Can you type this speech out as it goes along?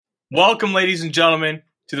Welcome, ladies and gentlemen,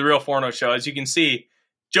 to the Real Forno Show. As you can see,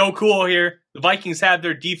 Joe Cool here. The Vikings have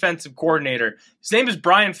their defensive coordinator. His name is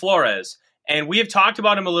Brian Flores, and we have talked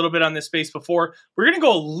about him a little bit on this space before. We're going to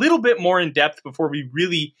go a little bit more in depth before we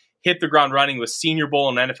really hit the ground running with Senior Bowl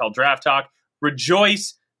and NFL Draft Talk.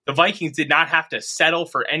 Rejoice, the Vikings did not have to settle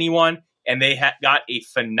for anyone, and they got a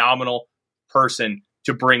phenomenal person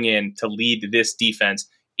to bring in to lead this defense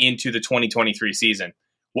into the 2023 season.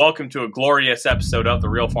 Welcome to a glorious episode of The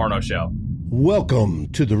Real Forno Show. Welcome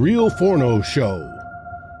to The Real Forno Show.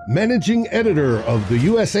 Managing editor of the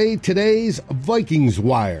USA Today's Vikings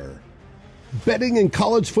Wire. Betting and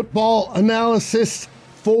college football analysis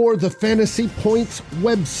for the Fantasy Points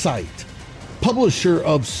website. Publisher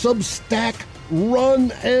of Substack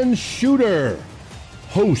Run and Shooter.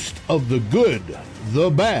 Host of The Good, The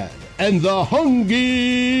Bad, and The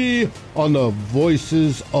Hungry on the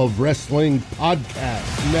Voices of Wrestling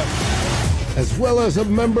Podcast Network, as well as a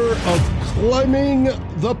member of Climbing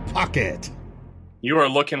the Pocket. You are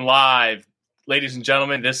looking live. Ladies and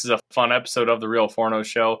gentlemen, this is a fun episode of The Real Forno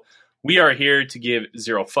Show. We are here to give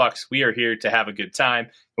zero fucks. We are here to have a good time.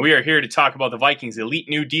 We are here to talk about the Vikings' elite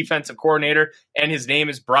new defensive coordinator, and his name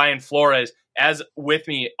is Brian Flores. As with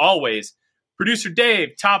me always, producer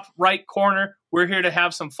Dave, top right corner. We're here to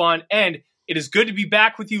have some fun, and it is good to be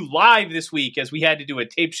back with you live this week, as we had to do a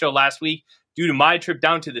tape show last week due to my trip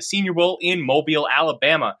down to the Senior Bowl in Mobile,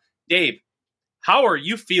 Alabama. Dave, how are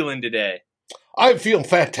you feeling today? I'm feeling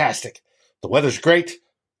fantastic. The weather's great.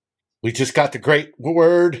 We just got the great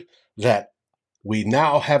word that we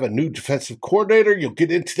now have a new defensive coordinator. You'll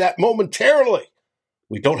get into that momentarily.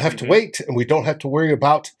 We don't have to wait, and we don't have to worry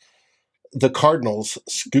about the Cardinals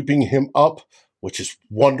scooping him up, which is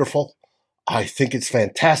wonderful. I think it's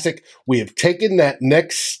fantastic. We have taken that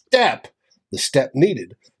next step, the step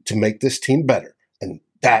needed to make this team better. And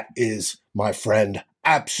that is, my friend,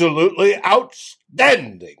 absolutely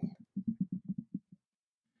outstanding.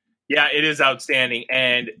 Yeah, it is outstanding.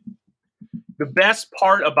 And the best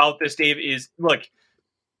part about this, Dave, is, look,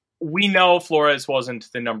 we know Flores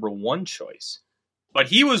wasn't the number one choice, but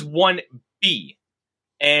he was 1B.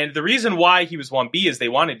 And the reason why he was 1B is they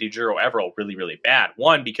wanted Ejiro Evero really, really bad.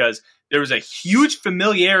 One, because there was a huge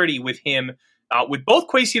familiarity with him, with both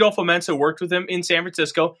Kwesi Adolfo-Mensah worked with him in San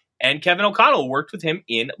Francisco, and Kevin O'Connell worked with him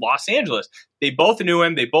in Los Angeles. They both knew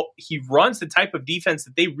him. He runs the type of defense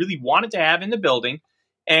that they really wanted to have in the building.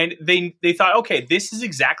 And they thought, okay, this is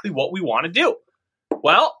exactly what we want to do.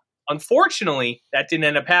 Well, unfortunately, that didn't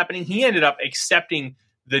end up happening. He ended up accepting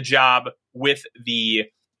the job with the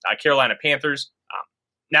Carolina Panthers.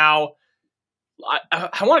 Now,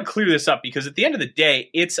 I want to clear this up, because at the end of the day,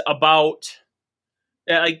 it's about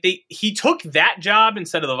he took that job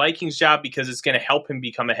instead of the Vikings job because it's going to help him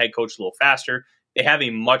become a head coach a little faster. They have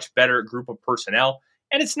a much better group of personnel,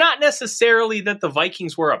 and it's not necessarily that the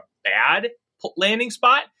Vikings were a bad landing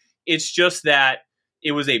spot. It's just that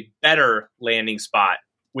it was a better landing spot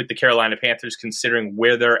with the Carolina Panthers, considering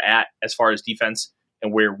where they're at as far as defense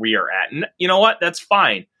and where we are at. And you know what? That's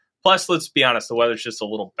fine. Plus, let's be honest, the weather's just a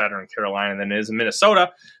little better in Carolina than it is in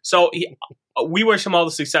Minnesota. So we wish him all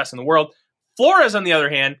the success in the world. Flores, on the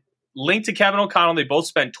other hand, linked to Kevin O'Connell. They both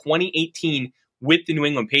spent 2018 with the New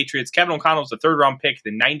England Patriots. Kevin O'Connell was the third-round pick,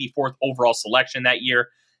 the 94th overall selection that year.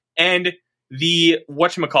 And the,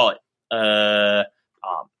 whatchamacallit,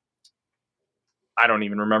 I don't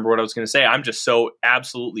even remember what I was going to say. I'm just so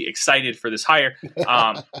absolutely excited for this hire.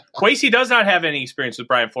 Kwesi does not have any experience with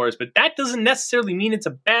Brian Flores, but that doesn't necessarily mean it's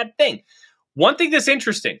a bad thing. One thing that's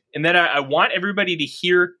interesting, and that I want everybody to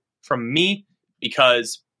hear from me,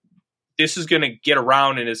 because this is going to get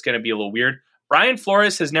around and it's going to be a little weird. Brian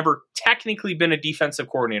Flores has never technically been a defensive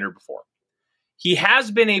coordinator before. He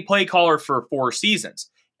has been a play caller for 4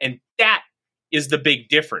 seasons, and that is the big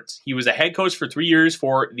difference. He was a head coach for 3 years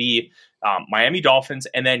for the Miami Dolphins,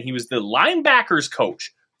 and then he was the linebackers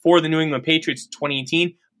coach for the New England Patriots in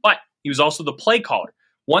 2018, but he was also the play caller.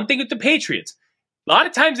 One thing with the Patriots, a lot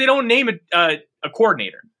of times they don't name a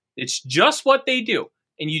coordinator. It's just what they do,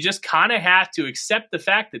 and you just kind of have to accept the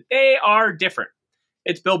fact that they are different.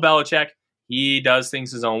 It's Bill Belichick. He does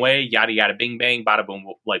things his own way, yada, yada, bing, bang, bada, boom,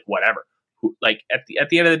 like whatever. Like at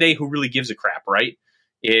the end of the day, who really gives a crap, right?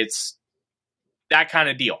 It's that kind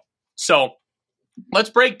of deal. So let's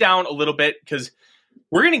break down a little bit, because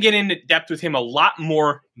we're going to get into depth with him a lot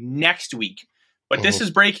more next week. But this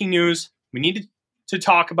is breaking news. We need to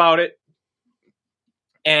talk about it.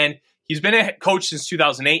 And he's been a coach since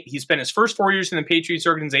 2008. He spent his first 4 years in the Patriots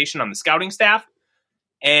organization on the scouting staff.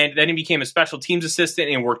 And then he became a special teams assistant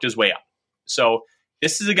and worked his way up. So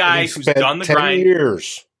this is a guy who's done the 10 grind. 10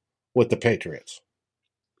 years with the Patriots.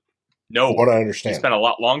 No, from what I he understand. spent a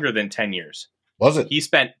lot longer than 10 years. Was it? He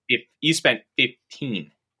spent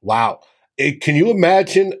 15. Wow. Can you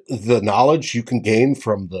imagine the knowledge you can gain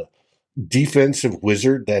from the defensive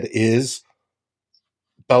wizard that is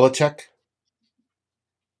Belichick?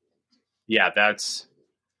 Yeah, that's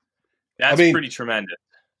pretty tremendous.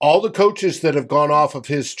 All the coaches that have gone off of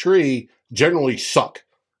his tree generally suck,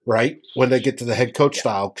 right? When they get to the head coach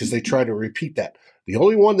style, because they try to repeat that. The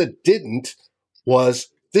only one that didn't was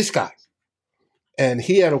this guy. And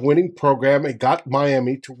he had a winning program and got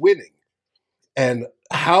Miami to winning. And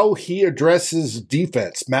how he addresses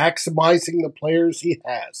defense, maximizing the players he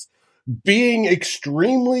has, being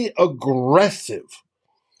extremely aggressive,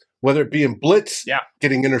 whether it be in blitz,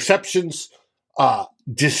 getting interceptions,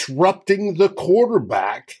 disrupting the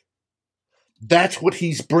quarterback, that's what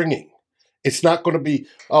he's bringing. It's not going to be,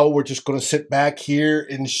 we're just going to sit back here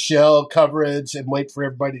in shell coverage and wait for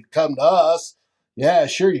everybody to come to us. Yeah,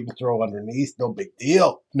 sure, you can throw underneath. No big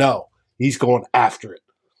deal. No, he's going after it.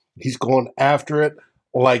 He's going after it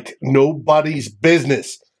like nobody's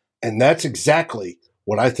business. And that's exactly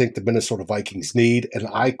what I think the Minnesota Vikings need. And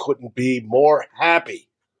I couldn't be more happy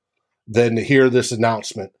than to hear this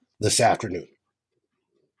announcement this afternoon.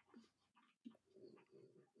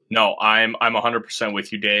 No, I'm 100%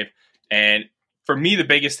 with you, Dave. And for me, the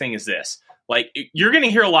biggest thing is this. Like, you're going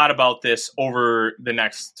to hear a lot about this over the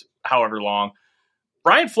next however long.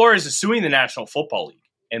 Brian Flores is suing the National Football League,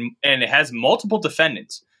 and it has multiple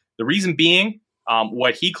defendants. The reason being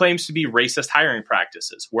what he claims to be racist hiring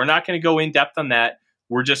practices. We're not going to go in depth on that.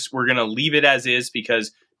 We're going to leave it as is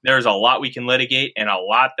because there's a lot we can litigate and a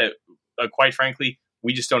lot that, quite frankly,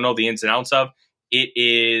 we just don't know the ins and outs of.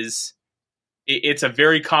 It's a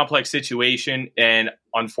very complex situation, and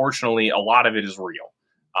unfortunately, a lot of it is real.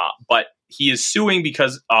 But he is suing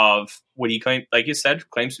because of what he claimed, like you said,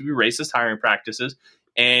 claims to be racist hiring practices.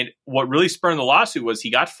 And what really spurred the lawsuit was he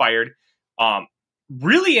got fired,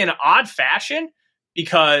 really in odd fashion,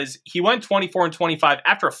 because he went 24-25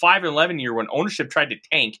 after a 5-11 year when ownership tried to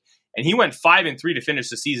tank, and he went 5-3 to finish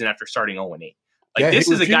the season after starting 0-8. This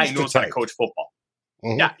is a guy who knows how to coach football.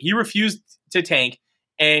 Mm-hmm. Yeah, he refused to tank.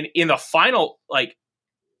 And in the final,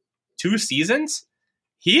 2 seasons,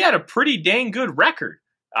 he had a pretty dang good record.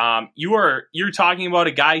 You're talking about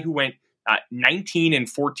a guy who went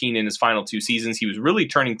 19-14 in his final 2 seasons. He was really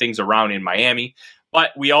turning things around in Miami.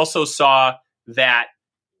 But we also saw that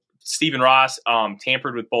Stephen Ross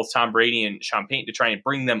tampered with both Tom Brady and Sean Payton to try and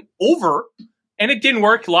bring them over. And it didn't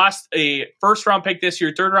work. Lost a first-round pick this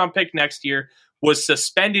year, third-round pick next year. Was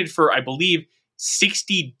suspended for, I believe,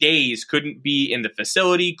 60 days, couldn't be in the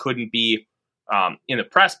facility, couldn't be in the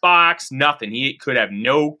press box, nothing. He could have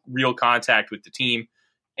no real contact with the team,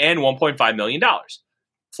 and $1.5 million.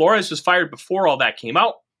 Flores was fired before all that came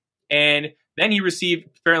out, and then he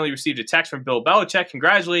apparently received a text from Bill Belichick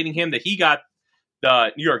congratulating him that he got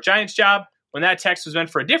the New York Giants job, when that text was meant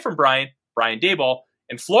for a different Brian Daboll,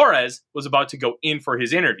 and Flores was about to go in for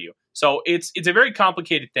his interview. So it's a very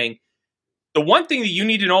complicated thing. The one thing that you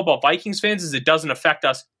need to know about Vikings fans is it doesn't affect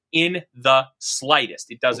us in the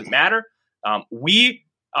slightest. It doesn't matter. We,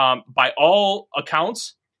 by all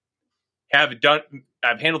accounts, have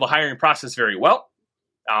handled the hiring process very well.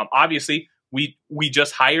 Obviously, we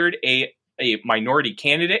just hired a minority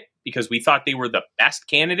candidate because we thought they were the best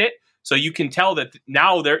candidate. So you can tell that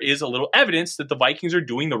now there is a little evidence that the Vikings are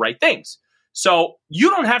doing the right things. So you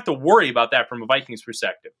don't have to worry about that from a Vikings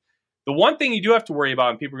perspective. The one thing you do have to worry about,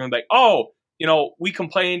 and people are going to be like, we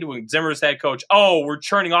complained when Zimmer's head coach, we're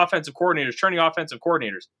churning offensive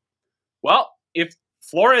coordinators. Well, if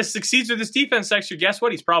Flores succeeds with his defense next year, guess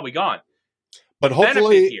what? He's probably gone. But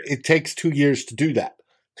hopefully it takes 2 years to do that,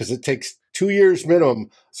 because it takes 2 years minimum.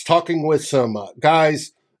 I was talking with some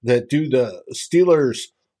guys that do the Steelers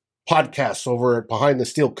podcasts over at Behind the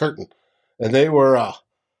Steel Curtain, and they were,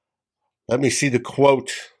 let me see the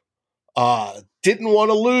quote, didn't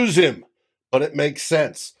want to lose him, but it makes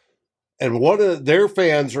sense. And one of their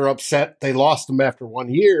fans are upset they lost him after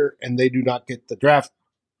 1 year, and they do not get the draft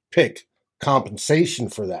pick compensation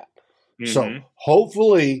for that. Mm-hmm. So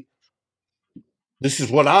hopefully, this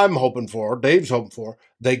is what I'm hoping for, Dave's hoping for.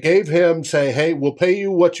 They gave him, say, hey, we'll pay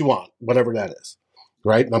you what you want, whatever that is,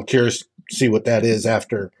 right? And I'm curious to see what that is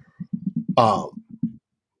after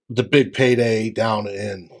the big payday down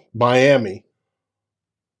in Miami.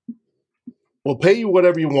 We'll pay you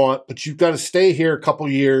whatever you want, but you've got to stay here a couple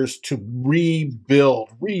years to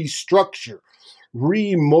rebuild, restructure,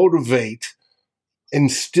 remotivate,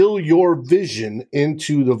 instill your vision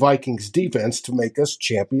into the Vikings defense to make us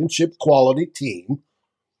championship quality team.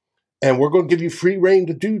 And we're going to give you free reign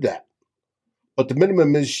to do that. But the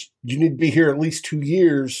minimum is you need to be here at least 2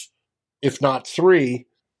 years if not 3,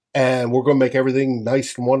 and we're going to make everything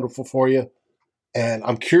nice and wonderful for you. And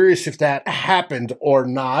I'm curious if that happened or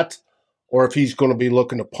not, or if he's going to be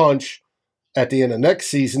looking to punch at the end of next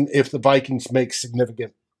season if the Vikings make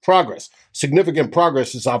significant progress. Significant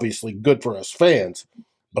progress is obviously good for us fans,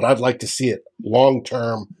 but I'd like to see it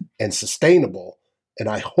long-term and sustainable. And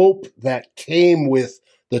I hope that came with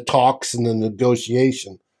the talks and the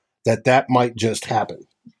negotiation that might just happen.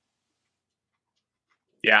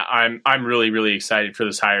 Yeah, I'm really, really excited for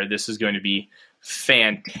this hire. This is going to be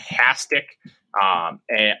fantastic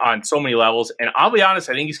and on so many levels. And I'll be honest,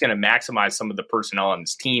 I think he's going to maximize some of the personnel on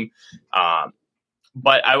his team.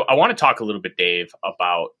 But I want to talk a little bit, Dave,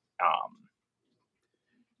 about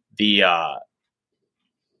the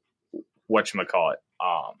whatchamacallit.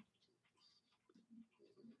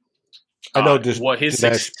 I know just what his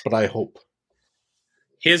success, but I hope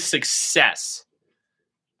his success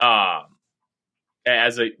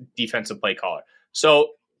as a defensive play caller.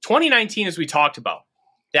 So 2019, as we talked about,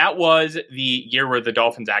 that was the year where the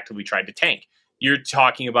Dolphins actively tried to tank. You're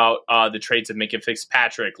talking about the trades of Minkah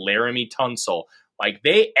Fitzpatrick, Laramie Tunsil. Like,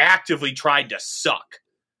 they actively tried to suck.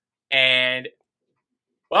 And,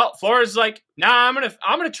 well, Flores is like, nah, I'm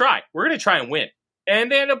gonna try. We're going to try and win. And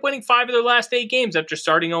they ended up winning 5 of their last 8 games after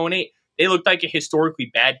starting 0-8. They looked like a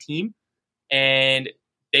historically bad team, and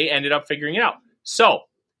they ended up figuring it out. So,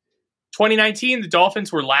 2019, the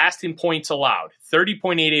Dolphins were last in points allowed,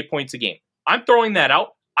 30.88 points a game. I'm throwing that out.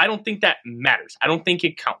 I don't think that matters. I don't think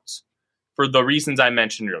it counts for the reasons I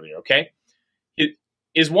mentioned earlier, okay? It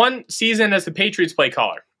is one season as the Patriots play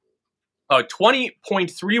caller.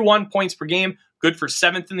 20.31 points per game, good for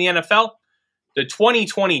 7th in the NFL. The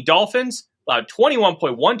 2020 Dolphins allowed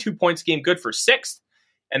 21.12 points a game, good for 6th.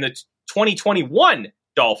 And the 2021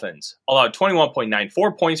 Dolphins allowed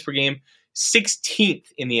 21.94 points per game, 16th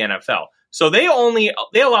in the NFL. So they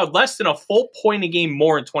allowed less than a full point a game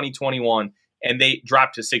more in 2021, and they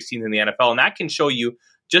dropped to 16th in the NFL. And that can show you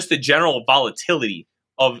just the general volatility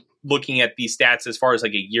of looking at these stats as far as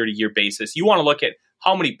like a year-to-year basis. You want to look at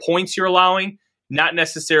how many points you're allowing, not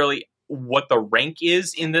necessarily what the rank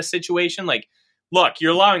is in this situation. Like, look,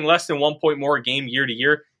 you're allowing less than 1 point more a game year to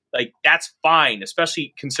year. Like, that's fine,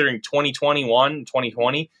 especially considering 2021 and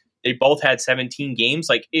 2020. They both had 17 games.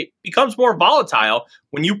 Like, it becomes more volatile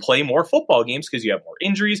when you play more football games because you have more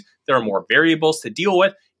injuries. There are more variables to deal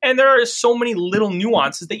with. And there are so many little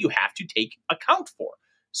nuances that you have to take account for.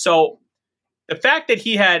 So the fact that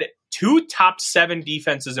he had 2 top 7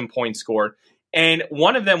 defenses in points scored, and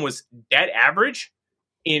one of them was dead average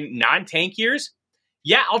in non-tank years,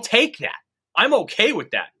 yeah, I'll take that. I'm okay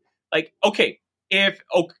with that. Like, okay,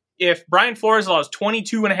 if Brian Flores allows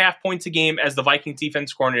 22.5 points a game as the Vikings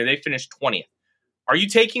defense coordinator, they finished 20th. Are you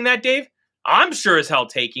taking that, Dave? I'm sure as hell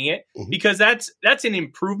taking it because that's an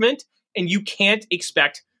improvement, and you can't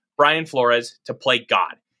expect Brian Flores to play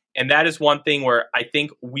God. And that is one thing where I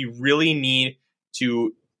think we really need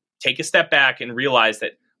to take a step back and realize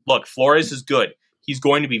that, look, Flores is good. He's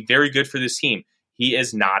going to be very good for this team. He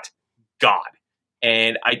is not God.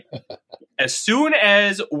 And as soon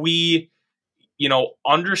as we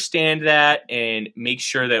understand that and make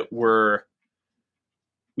sure that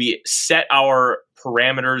we set our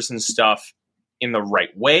parameters and stuff in the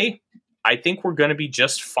right way, I think we're going to be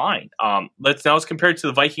just fine. Let's compare it to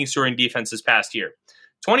the Vikings scoring defense this past year.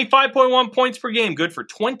 25.1 points per game, good for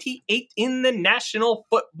 28th in the National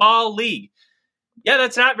Football League. Yeah,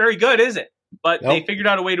 that's not very good, is it? But They figured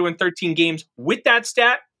out a way to win 13 games with that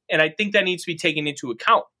stat, and I think that needs to be taken into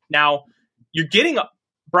account. Now, you're giving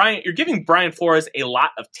Brian Flores a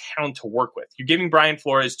lot of talent to work with. You're giving Brian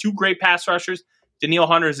Flores 2 great pass rushers, Danielle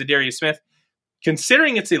Hunter and Zadarius Smith.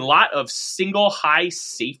 Considering it's a lot of single high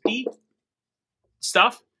safety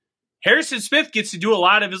stuff, Harrison Smith gets to do a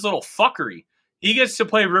lot of his little fuckery. He gets to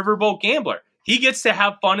play Riverboat Gambler. He gets to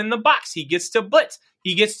have fun in the box. He gets to blitz.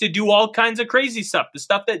 He gets to do all kinds of crazy stuff, the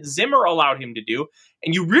stuff that Zimmer allowed him to do.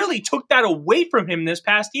 And you really took that away from him this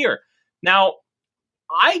past year. Now,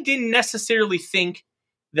 I didn't necessarily think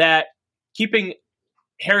that keeping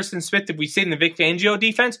Harrison Smith, if we say in the Vic Fangio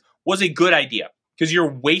defense, was a good idea because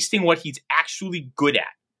you're wasting what he's actually good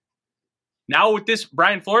at. Now with this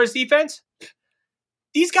Brian Flores defense,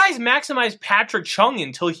 these guys maximized Patrick Chung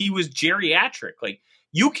until he was geriatric. Like,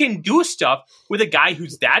 you can do stuff with a guy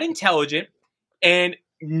who's that intelligent and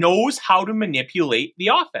knows how to manipulate the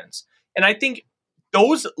offense. And I think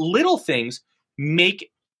those little things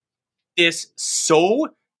make this so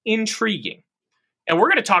intriguing. And we're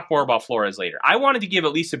going to talk more about Flores later. I wanted to give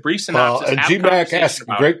at least a brief synopsis. And G-Mac asked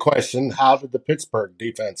a great question. How did the Pittsburgh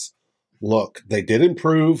defense look? They did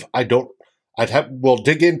improve. We'll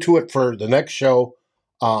dig into it for the next show.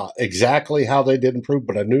 exactly how they did improve,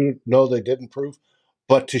 but I know they did improve.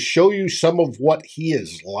 But to show you some of what he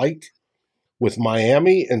is like with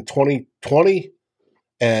Miami in 2020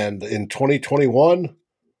 and in 2021,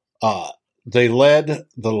 they led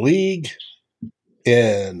the league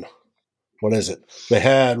in, what is it? They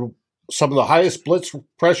had some of the highest blitz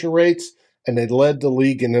pressure rates, and they led the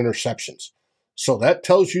league in interceptions. So that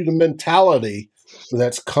tells you the mentality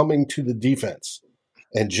that's coming to the defense.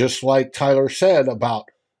 And just like Tyler said about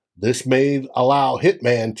this may allow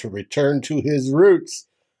Hitman to return to his roots,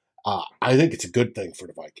 I think it's a good thing for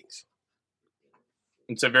the Vikings.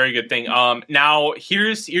 It's a very good thing. Now,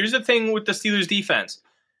 here's the thing with the Steelers defense.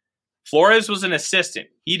 Flores was an assistant.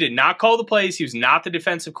 He did not call the plays. He was not the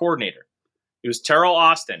defensive coordinator. It was Terrell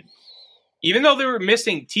Austin. Even though they were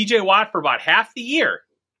missing TJ Watt for about half the year,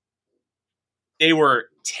 they were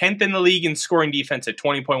 10th in the league in scoring defense at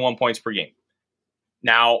 20.1 points per game.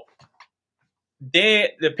 Now,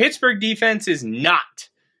 the Pittsburgh defense is not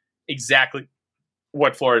exactly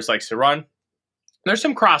what Flores likes to run. There's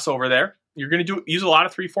some crossover there. You're going to use a lot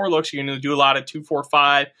of 3-4 looks. You're going to do a lot of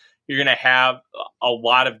 2-4-5. You're going to have a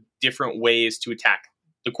lot of different ways to attack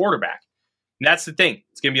the quarterback. And that's the thing.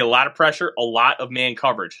 It's going to be a lot of pressure, a lot of man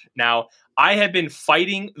coverage. Now, I have been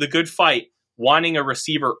fighting the good fight, wanting a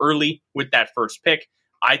receiver early with that first pick.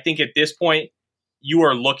 I think at this point, you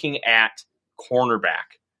are looking at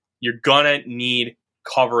cornerback. You're going to need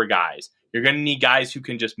cover guys. You're going to need guys who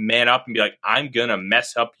can just man up and be like, I'm going to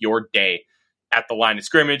mess up your day at the line of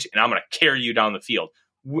scrimmage, and I'm going to carry you down the field.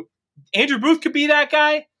 Andrew Booth could be that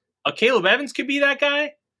guy. Caleb Evans could be that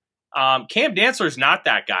guy. Cam Dantzler is not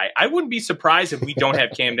that guy. I wouldn't be surprised if we don't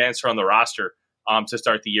have Cam Dantzler on the roster to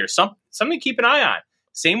start the year. Something to keep an eye on.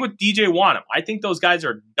 Same with DJ Wanham. I think those guys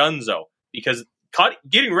are donezo because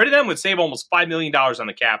getting rid of them would save almost $5 million on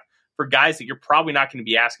the cap for guys that you're probably not going to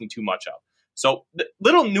be asking too much of. So the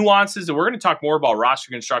little nuances, and we're going to talk more about roster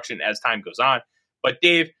construction as time goes on. But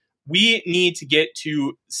Dave, we need to get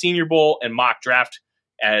to Senior Bowl and mock draft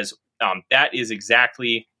as that is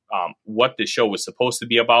exactly what the show was supposed to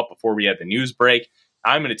be about before we had the news break.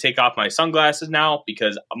 I'm going to take off my sunglasses now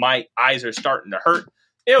because my eyes are starting to hurt.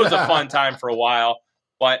 It was a fun time for a while,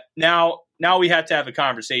 but now we have to have a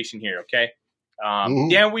conversation here, okay?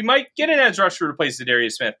 Yeah, we might get an edge rusher to replace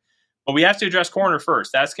Zadarius Smith, but we have to address corner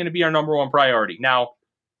first. That's going to be our number one priority. Now,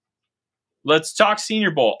 let's talk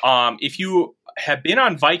Senior Bowl. If you have been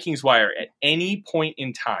on Vikings Wire at any point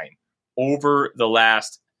in time over the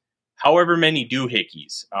last however many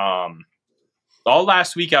doohickeys, all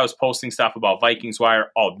last week I was posting stuff about Vikings Wire.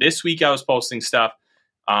 All this week I was posting stuff.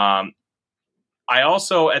 I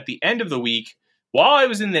also, at the end of the week, while I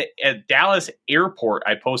was at Dallas airport,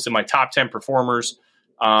 I posted my top 10 performers.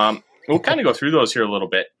 We'll kind of go through those here a little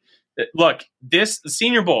bit. Look, this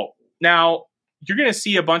Senior Bowl. Now, you're going to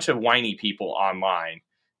see a bunch of whiny people online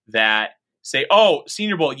that say, oh,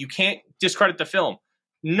 Senior Bowl, you can't discredit the film.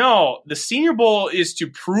 No, the Senior Bowl is to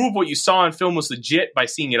prove what you saw on film was legit by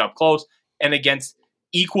seeing it up close and against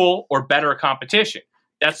equal or better competition.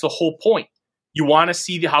 That's the whole point. You want to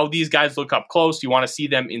see how these guys look up close. You want to see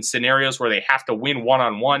them in scenarios where they have to win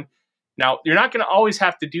one-on-one. Now, you're not going to always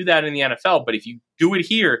have to do that in the NFL, but if you do it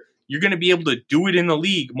here, you're going to be able to do it in the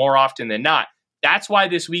league more often than not. That's why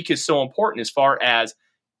this week is so important as far as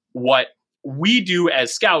what we do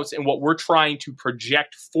as scouts and what we're trying to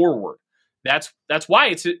project forward. That's why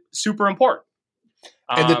it's super important.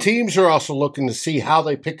 And the teams are also looking to see how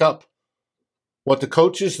they pick up what the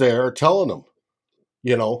coaches there are telling them.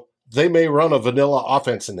 You know, they may run a vanilla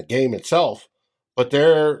offense in the game itself, but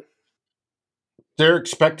they're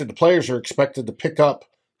expected, the players are expected to pick up,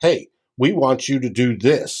 hey, we want you to do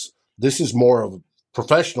this. This is more of a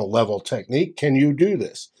professional level technique. Can you do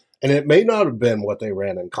this? And it may not have been what they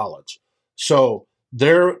ran in college. So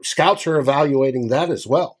their scouts are evaluating that as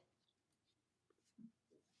well.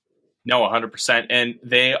 No, 100%. And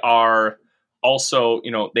they are also,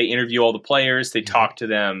 they interview all the players. They talk to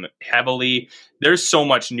them heavily. There's so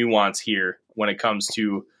much nuance here when it comes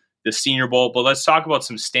to the Senior Bowl. But let's talk about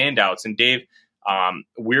some standouts. And Dave,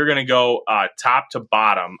 we're going to go top to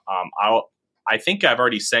bottom. I think I've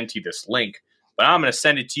already sent you this link, but I'm going to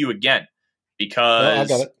send it to you again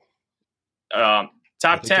because I got it.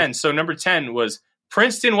 Top 10. So number 10 was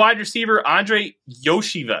Princeton wide receiver Andre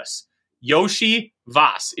Yoshivas. Yoshi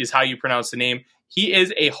Vas is how you pronounce the name. He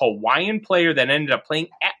is a Hawaiian player that ended up playing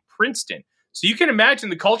at Princeton. So you can imagine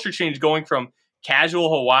the culture change going from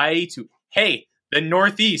casual Hawaii to, hey, the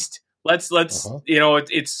Northeast. Let's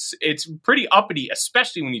it's pretty uppity,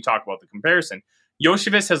 especially when you talk about the comparison.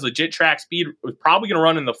 Yoshivas has legit track speed, was probably going to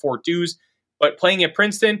run in the 4.2s, but playing at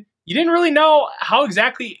Princeton, you didn't really know how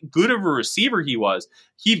exactly good of a receiver he was.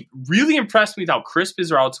 He really impressed me with how crisp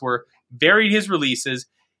his routes were, varied his releases.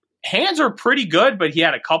 Hands were pretty good, but he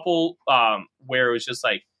had a couple where it was just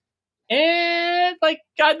like, I'd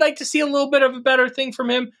like to see a little bit of a better thing from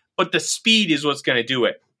him. But the speed is what's going to do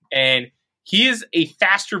it. And he is a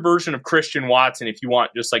faster version of Christian Watson if you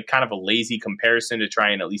want just like kind of a lazy comparison to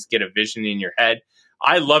try and at least get a vision in your head.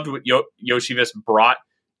 I loved what Iosivas brought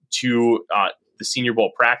to the Senior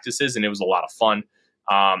Bowl practices, and it was a lot of fun.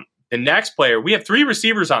 The next player, we have 3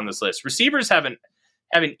 receivers on this list. Receivers have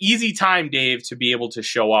an easy time, Dave, to be able to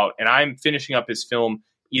show out, and I'm finishing up his film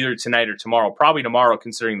either tonight or tomorrow, probably tomorrow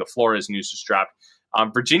considering the Flores news just dropped.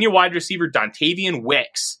 Virginia wide receiver Dontavian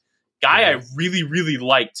Wicks, guy I really, really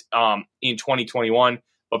liked in 2021,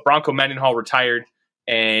 but Bronco Mendenhall retired,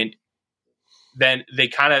 and then they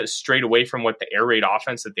kind of strayed away from what the air raid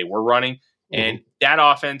offense that they were running. And that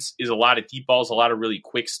offense is a lot of deep balls, a lot of really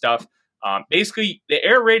quick stuff. Basically, the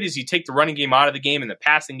air raid is you take the running game out of the game, and the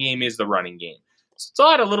passing game is the running game. So it's a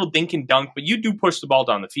lot of little dink and dunk, but you do push the ball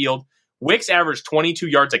down the field. Wicks averaged 22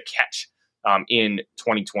 yards a catch in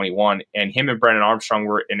 2021, and him and Brennan Armstrong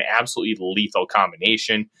were an absolutely lethal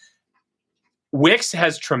combination. Wicks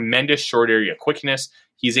has tremendous short area quickness.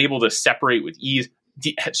 He's able to separate with ease.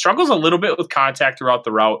 Struggles a little bit with contact throughout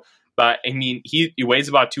the route, but I mean, he weighs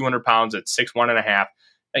about 200 pounds at 6'1.5".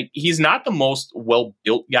 Like, he's not the most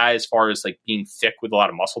well-built guy as far as like being thick with a lot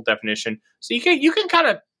of muscle definition. So you can kind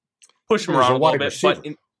of push him around a little bit.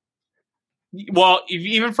 Receiver. But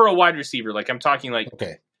even for a wide receiver, like I'm talking like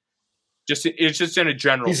it's just in a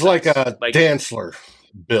general. He's sense. like a Dantzler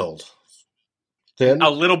build. A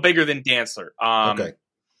little bigger than Dantzler.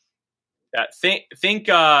 Think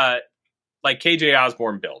like KJ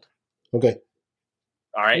Osborne build. Okay.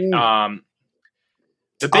 All right.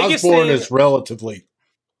 The biggest Osborne thing is relatively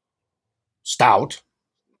stout.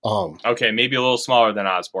 Okay, maybe a little smaller than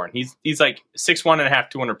Osborne. He's like 6'1.5",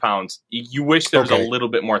 200 pounds. You wish there was a little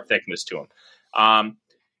bit more thickness to him.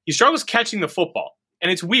 He struggles catching the football,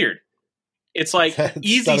 and it's weird. It's like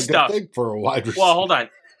easy stuff for a wide receiver. Well, hold on.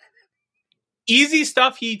 Easy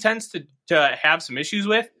stuff he tends to have some issues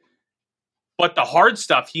with, but the hard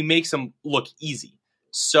stuff he makes him look easy.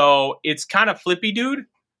 So it's kind of flippy, dude,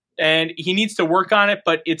 and he needs to work on it.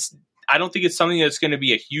 But I don't think it's something that's going to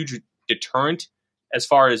be a huge deterrent as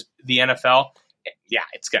far as the NFL. Yeah,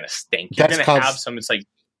 it's going to stink. You're going to have some. It's like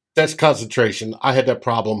that's concentration. I had that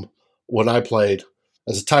problem when I played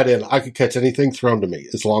as a tight end. I could catch anything thrown to me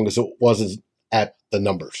as long as it wasn't at the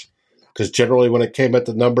numbers. Because generally when it came at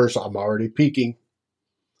the numbers, I'm already peaking.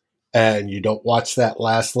 And you don't watch that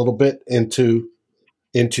last little bit into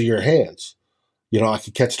your hands. You know, I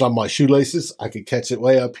could catch it on my shoelaces. I could catch it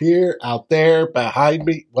way up here, out there, behind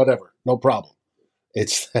me, whatever. No problem.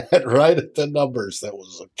 It's that right at the numbers that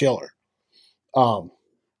was a killer. And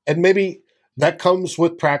maybe that comes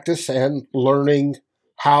with practice and learning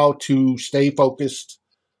how to stay focused.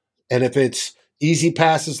 And if it's easy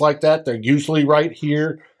passes like that, they're usually right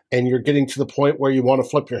here. And you're getting to the point where you want to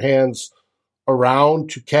flip your hands around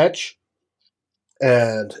to catch.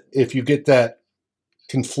 And if you get that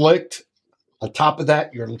conflict, on top of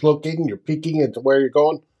that, you're peeking into where you're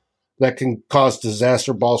going. That can cause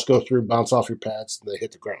disaster. Balls go through, bounce off your pads, and they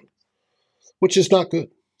hit the ground, which is not good.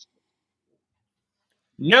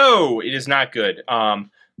 No, it is not good.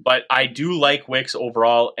 But I do like Wicks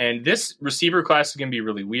overall. And this receiver class is going to be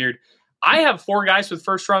really weird. I have 4 guys with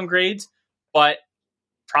first-round grades, but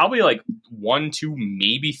probably like 1, 2,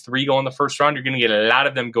 maybe 3 go in the first round. You're going to get a lot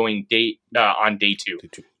of them going on day 2.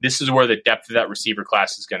 This is where the depth of that receiver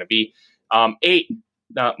class is going to be. My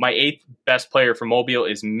 8th best player from Mobile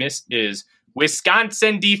is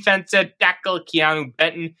Wisconsin defensive tackle Keanu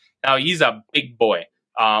Benton. Now, he's a big boy.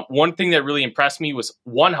 One thing that really impressed me was,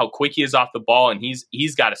 one, how quick he is off the ball, and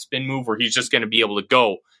he's got a spin move where he's just going to be able to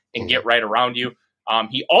go and get right around you.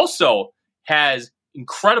 He also has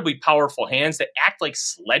incredibly powerful hands that act like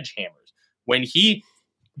sledgehammers. When he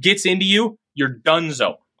gets into you, you're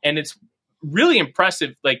donezo. And it's really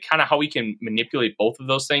impressive, like kind of how he can manipulate both of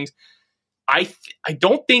those things. I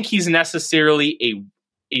don't think he's necessarily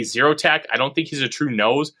a zero tech. I don't think he's a true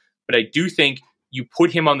nose, but I do think you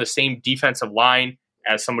put him on the same defensive line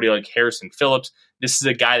as somebody like Harrison Phillips. This is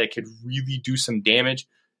a guy that could really do some damage.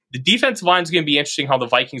 The defensive line is going to be interesting how the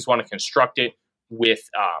Vikings want to construct it with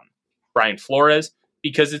Brian Flores,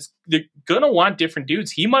 because they're going to want different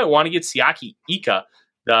dudes. He might want to get Siaki Ika,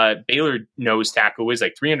 the Baylor nose tackle, who is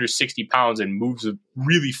like 360 pounds and moves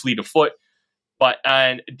really fleet of foot. But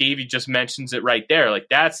and Davey just mentions it right there. Like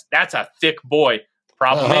that's a thick boy.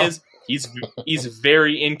 Problem is he's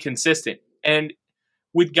very inconsistent. And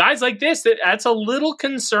with guys like this, that's a little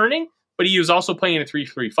concerning. But he was also playing in a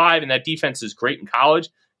 3-3-5, and that defense is great in college.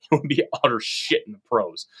 It would be utter shit in the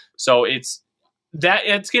pros. So it's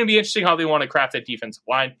going to be interesting how they want to craft that defensive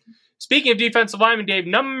line. Speaking of defensive lineman, Dave,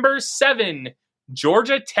 number 7,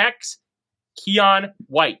 Georgia Tech's Keion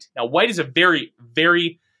White. Now, White is a very,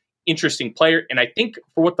 very interesting player, and I think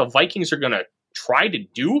for what the Vikings are going to try to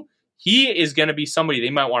do, he is going to be somebody they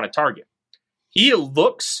might want to target. He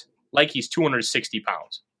looks like he's 260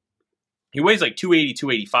 pounds. He weighs like 280,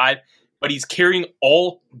 285, but he's carrying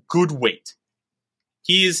all good weight.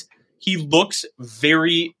 He looks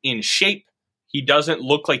very in shape. He doesn't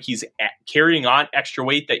look like he's carrying on extra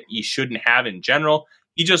weight that he shouldn't have in general.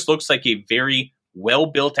 He just looks like a very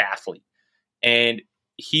well-built athlete. And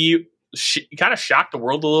he kind of shocked the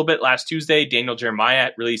world a little bit last Tuesday. Daniel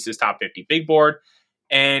Jeremiah released his top 50 big board.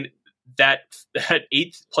 And that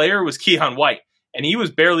 8th player was Keion White. And he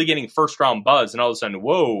was barely getting first-round buzz. And all of a sudden,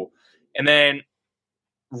 whoa. And then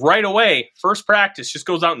right away, first practice, just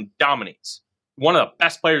goes out and dominates. One of the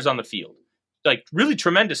best players on the field. Like, really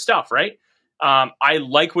tremendous stuff, right? I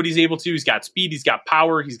like what he's able to do. He's got speed. He's got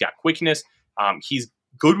power. He's got quickness. He's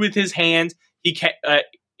good with his hands. He can,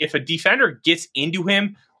 if a defender gets into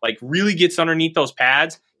him, like really gets underneath those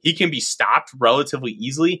pads, he can be stopped relatively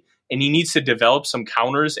easily. And he needs to develop some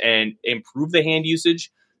counters and improve the hand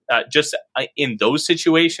usage just in those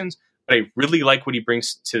situations. But I really like what he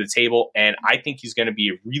brings to the table. And I think he's going to be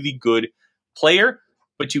a really good player.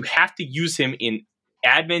 But you have to use him in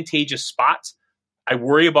advantageous spots. I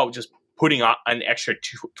worry about just putting an extra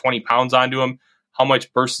 20 pounds onto him. How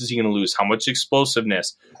much burst is he going to lose? How much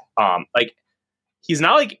explosiveness? Like, he's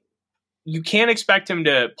not like, you can't expect him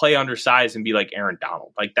to play undersized and be like Aaron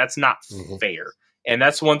Donald. Like, that's not fair. And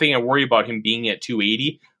that's one thing I worry about him being at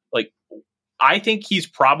 280. Like, I think he's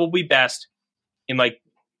probably best in, like,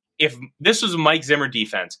 if this was a Mike Zimmer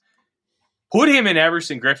defense, put him in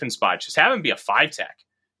Everson Griffin's spot. Just have him be a 5-tech.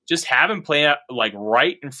 Just have him play like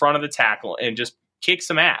right in front of the tackle and just kick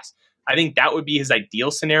some ass. I think that would be his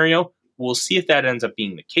ideal scenario. We'll see if that ends up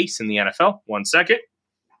being the case in the NFL. 1 second.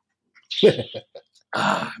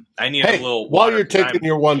 I need a little. While you're taking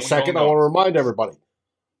your 1 second, I want to remind everybody,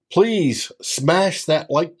 please smash that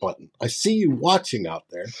like button. I see you watching out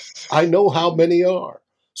there. I know how many are.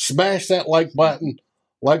 Smash that like button.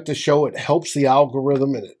 Like the show. It helps the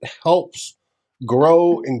algorithm and it helps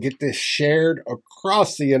grow and get this shared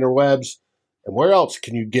across the interwebs. And where else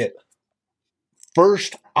can you get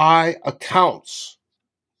first eye accounts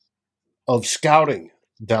of scouting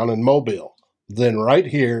down in Mobile than right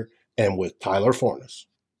here and with Tyler Fornes?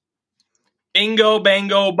 Bingo,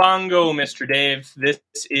 bango, bongo, Mr. Dave. This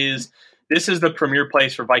is the premier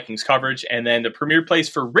place for Vikings coverage, and then the premier place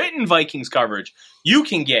for written Vikings coverage you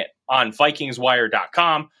can get on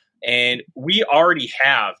VikingsWire.com. And we already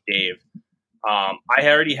have, Dave, I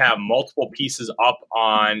already have multiple pieces up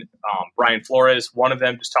on Brian Flores. One of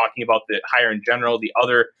them just talking about the hire in general. The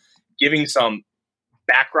other giving some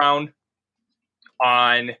background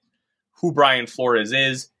on who Brian Flores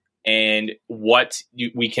is and what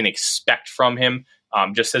we can expect from him.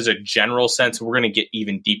 Just as a general sense, we're going to get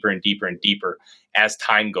even deeper and deeper and deeper as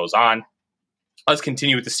time goes on. Let's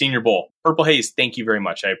continue with the Senior Bowl. Purple Haze, thank you very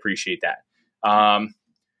much. I appreciate that.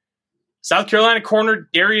 South Carolina corner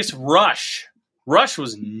Darius Rush. Rush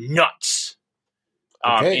was nuts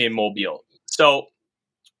in Mobile. So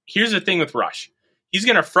here's the thing with Rush. He's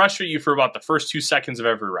going to frustrate you for about the first 2 seconds of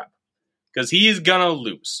every rep because he is going to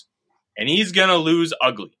lose. And he's going to lose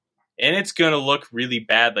ugly. And it's going to look really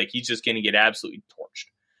bad, like he's just going to get absolutely torched.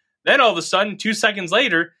 Then all of a sudden, 2 seconds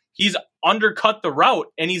later, he's undercut the route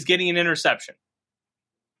and he's getting an interception.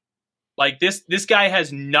 Like this guy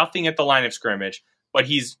has nothing at the line of scrimmage, but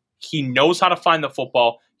he knows how to find the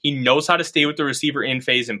football. He knows how to stay with the receiver in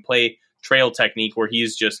phase and play trail technique where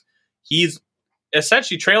he's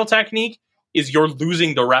essentially trail technique is you're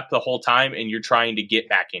losing the rep the whole time and you're trying to get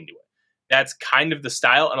back into it. That's kind of the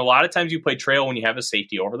style. And a lot of times you play trail when you have a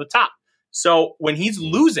safety over the top. So when he's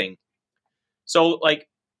losing, so like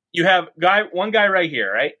you have one guy right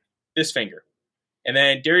here, right? This finger. And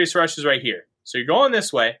then Darius Rush is right here. So you're going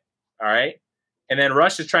this way. All right. And then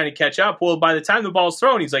Rush is trying to catch up. Well, by the time the ball's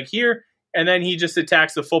thrown, he's like here. And then he just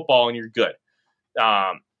attacks the football and you're good.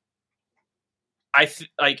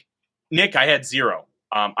 Nick, I had 0.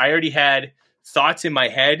 I already had thoughts in my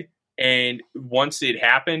head. And once it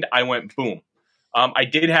happened, I went boom. I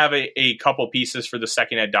did have a couple pieces for the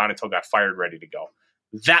second Ed Donato got fired, ready to go.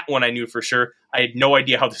 That one I knew for sure. I had no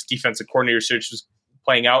idea how this defensive coordinator search was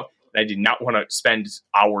playing out. And I did not want to spend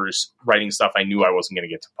hours writing stuff I knew I wasn't going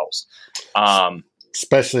to get to post.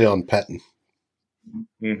 Especially on Pettine.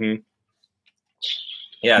 Mm-hmm.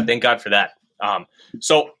 Yeah, thank God for that.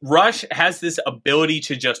 So Rush has this ability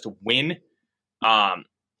to just win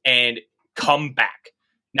and come back.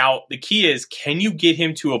 Now, the key is, can you get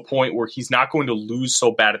him to a point where he's not going to lose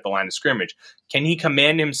so bad at the line of scrimmage? Can he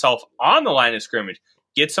command himself on the line of scrimmage,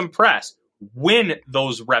 get some press, win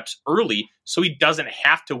those reps early so he doesn't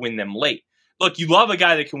have to win them late? Look, you love a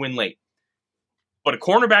guy that can win late, but a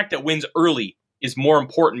cornerback that wins early is more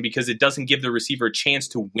important because it doesn't give the receiver a chance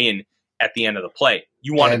to win at the end of the play.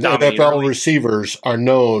 You want to dominate NFL early. receivers are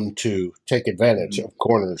known to take advantage of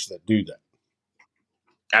corners that do that.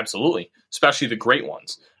 Absolutely, especially the great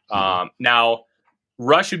ones. Now,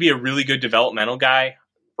 Rush would be a really good developmental guy,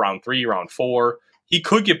 round 3, round 4. He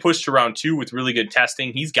could get pushed to round 2 with really good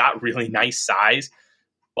testing. He's got really nice size.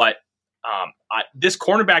 But this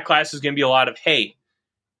cornerback class is going to be a lot of, hey,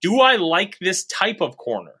 do I like this type of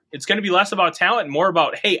corner? It's going to be less about talent and more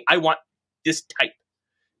about, hey, I want this type.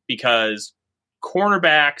 Because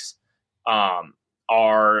cornerbacks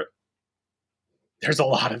there's a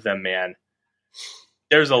lot of them, man.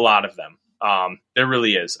 There's a lot of them. There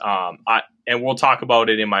really is. And we'll talk about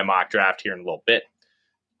it in my mock draft here in a little bit.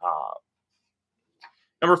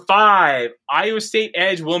 Number 5, Iowa State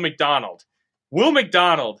edge Will McDonald. Will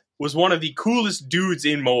McDonald was one of the coolest dudes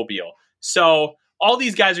in Mobile. So all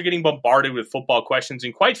these guys are getting bombarded with football questions.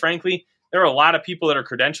 And quite frankly, there are a lot of people that are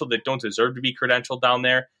credentialed that don't deserve to be credentialed down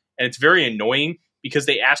there. And it's very annoying because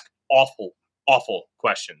they ask awful, awful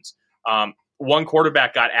questions. One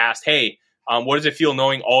quarterback got asked, hey, what does it feel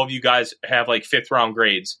knowing all of you guys have like 5th round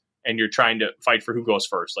grades and you're trying to fight for who goes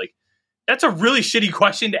first? Like, that's a really shitty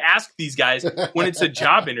question to ask these guys when it's a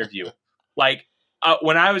job interview. Like,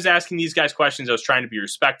 when I was asking these guys questions, I was trying to be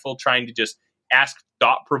respectful, trying to just ask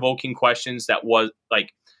thought-provoking questions that was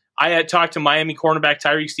like, I had talked to Miami cornerback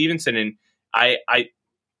Tyreek Stevenson, and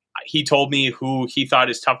he told me who he thought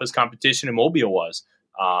his toughest competition in Mobile was.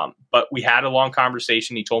 But we had a long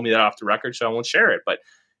conversation. He told me that off the record, so I won't share it. But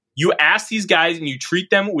you ask these guys and you treat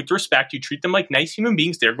them with respect. You treat them like nice human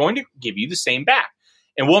beings. They're going to give you the same back.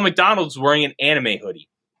 And Will McDonald's wearing an anime hoodie.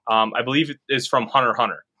 I believe it is from Hunter x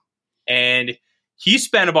Hunter. And he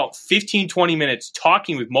spent about 15, 20 minutes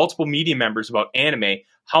talking with multiple media members about anime,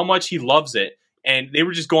 how much he loves it. And they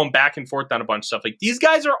were just going back and forth on a bunch of stuff. Like, these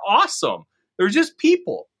guys are awesome. They're just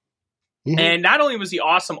people. Mm-hmm. And not only was he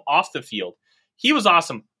awesome off the field, he was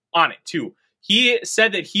awesome on it too. He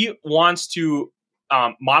said that he wants to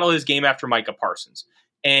model his game after Micah Parsons.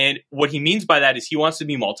 And what he means by that is he wants to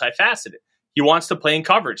be multifaceted. He wants to play in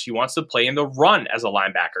coverage. He wants to play in the run as a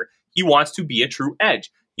linebacker. He wants to be a true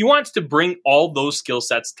edge. He wants to bring all those skill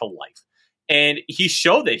sets to life. And he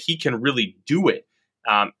showed that he can really do it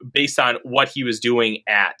based on what he was doing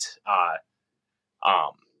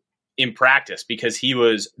in practice, because he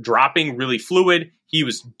was dropping really fluid. He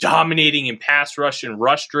was dominating in pass rush and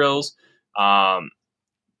rush drills.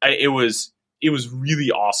 It was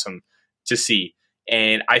really awesome to see.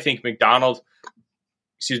 And I think McDonald,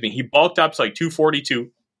 he bulked up to like 242.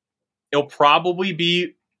 It'll probably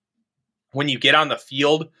be, when you get on the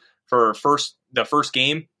field for the first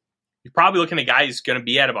game, you're probably looking at a guy who's going to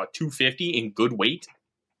be at about 250 in good weight.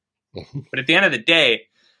 But at the end of the day,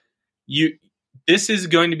 this is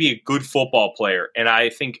going to be a good football player. And I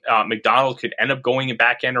think McDonald could end up going in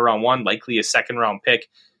back end around 1, likely a 2nd round pick,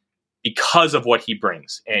 because of what he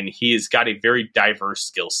brings. And he has got a very diverse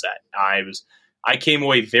skill set. I came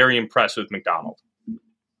away very impressed with McDonald.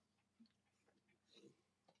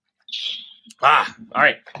 All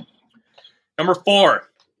right. Number 4,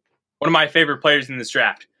 one of my favorite players in this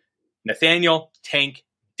draft, Nathaniel Tank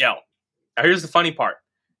Dell. Now, here's the funny part.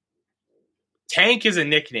 Tank is a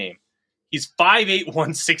nickname. He's 5'8",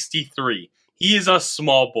 163. He is a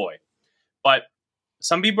small boy. But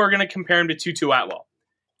some people are going to compare him to Tutu Atwell.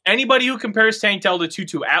 Anybody who compares Tank Dell to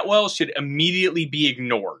Tutu Atwell should immediately be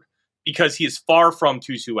ignored, because he is far from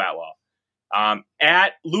Tutu Atwell.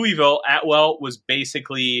 At Louisville, Atwell was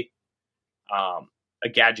basically a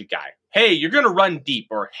gadget guy. Hey, you're going to run deep,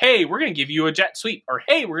 or hey, we're going to give you a jet sweep, or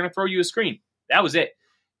hey, we're going to throw you a screen. That was it.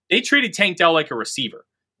 They treated Tank Dell like a receiver,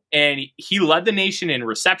 and he led the nation in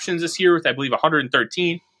receptions this year with, I believe,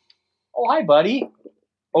 113. Oh, hi, buddy.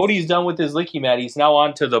 Odie's done with his licky mat. He's now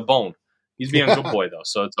on to the bone. He's being a good boy, though,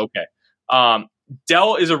 so it's okay.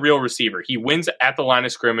 Dell is a real receiver. He wins at the line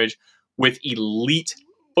of scrimmage with elite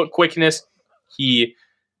foot quickness. He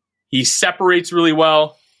separates really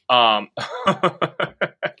well.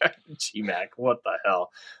 G-Mac, what the hell?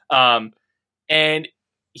 And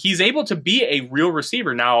he's able to be a real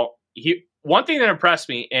receiver. Now, one thing that impressed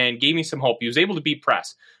me and gave me some hope, he was able to beat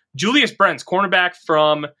press. Julius Brents, cornerback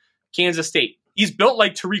from Kansas State. He's built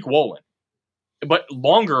like Tariq Woolen. but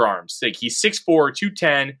longer arms. Like he's 6'4",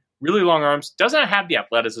 210, really long arms. Doesn't have the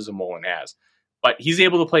athleticism Mullen has, but he's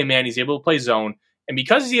able to play man. He's able to play zone, and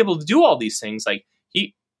because he's able to do all these things, like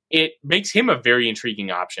it makes him a very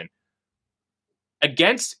intriguing option.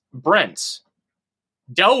 Against Brents,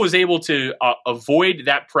 Dell was able to avoid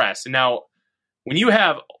that press. And now, when you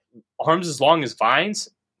have arms as long as Vines,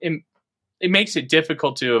 it makes it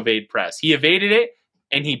difficult to evade press. He evaded it,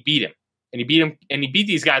 and he beat him. And he beat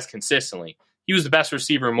these guys consistently. He was the best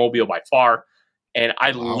receiver in Mobile by far, and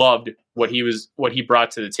I loved what he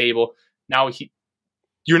brought to the table. Now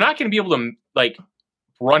you're not going to be able to like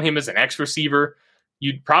run him as an X receiver.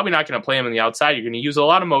 You're probably not going to play him on the outside. You're going to use a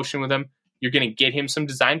lot of motion with him. You're going to get him some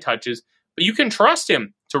design touches, but you can trust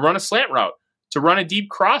him to run a slant route, to run a deep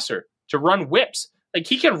crosser, to run whips. Like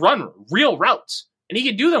he can run real routes, and he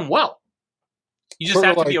can do them well. You just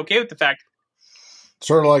have to be okay with the fact.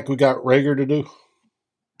 Sort of like we got Rager to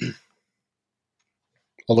do.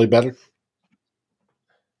 Only better.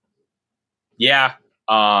 Yeah.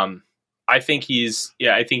 I think he's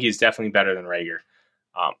definitely better than Rager.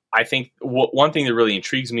 I think one thing that really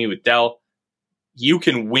intrigues me with Dell, you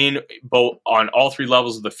can win both on all three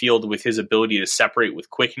levels of the field with his ability to separate with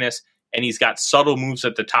quickness, and he's got subtle moves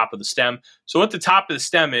at the top of the stem. So what the top of the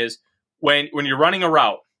stem is, when you're running a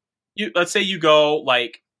route, let's say you go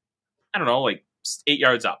like 8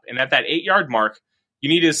 yards up, and at that 8 yard mark, you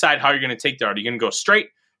need to decide how you're going to take that. Are you going to go straight?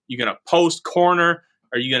 Are you going to post, corner?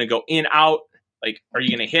 Are you going to go in, out? Like, are you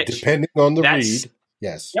going to hitch? Depending on the read,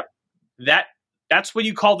 yes. Yep. That's what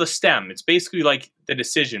you call the stem. It's basically like the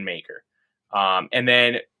decision maker. And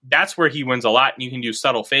then that's where he wins a lot. And you can do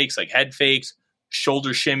subtle fakes like head fakes, shoulder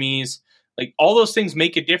shimmies. Like all those things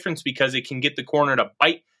make a difference because it can get the corner to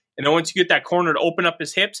bite. And then once you get that corner to open up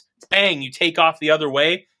his hips, bang, you take off the other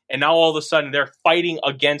way. And now all of a sudden they're fighting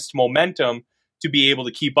against momentum to be able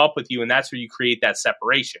to keep up with you. And that's where you create that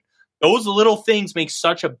separation. Those little things make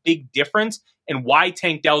such a big difference and why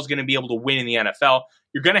Tank Dell is going to be able to win in the NFL.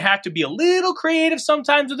 You're going to have to be a little creative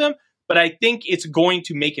sometimes with him, but I think it's going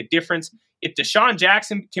to make a difference. If Deshaun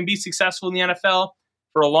Jackson can be successful in the NFL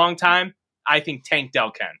for a long time, I think Tank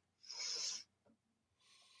Dell can.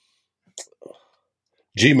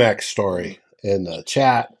 GMAC's story in the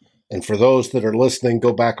chat. And for those that are listening,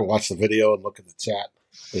 go back and watch the video and look at the chat.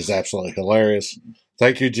 It's absolutely hilarious.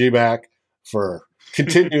 Thank you, GMAC, for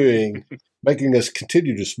continuing, making us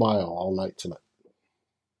continue to smile all night tonight.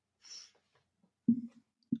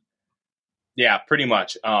 Yeah, pretty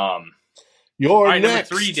much. You're right,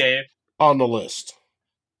 next number 3, Dave, on the list.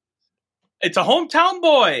 It's a hometown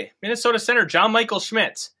boy, Minnesota center John Michael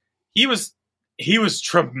Schmitz. He was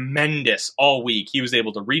tremendous all week. He was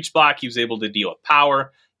able to reach block. He was able to deal with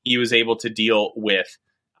power. He was able to deal with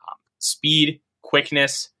speed,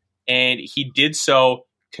 quickness, and he did so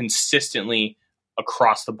consistently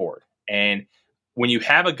across the board. And when you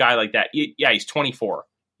have a guy like that, he's 24.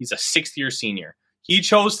 He's a 6th-year senior. He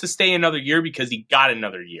chose to stay another year because he got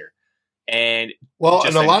another year. And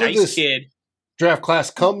and a lot of this draft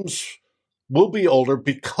class will be older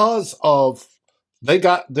because of they're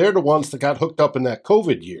the ones that got hooked up in that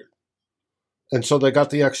COVID year. And so they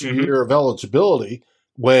got the extra year of eligibility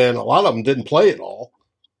when a lot of them didn't play at all.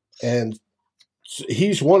 And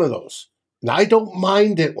he's one of those. And I don't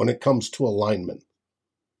mind it when it comes to alignment.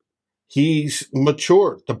 He's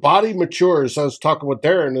matured. The body matures. I was talking with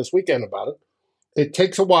Darren this weekend about it. It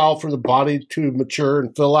takes a while for the body to mature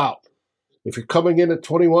and fill out. If you're coming in at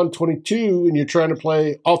 21, 22, and you're trying to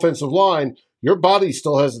play offensive line, your body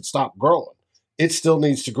still hasn't stopped growing. It still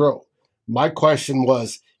needs to grow. My question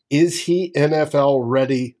was, is he NFL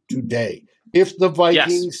ready today? If the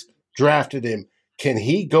Vikings drafted him, can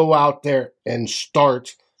he go out there and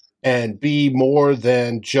start and be more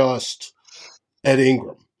than just Ed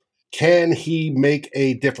Ingram? Can he make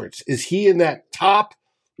a difference? Is he in that top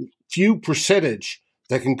few percentage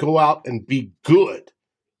that can go out and be good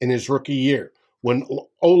in his rookie year when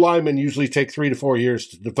O-linemen usually take 3 to 4 years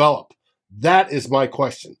to develop? That is my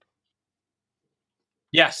question.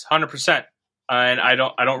 Yes, 100%. And I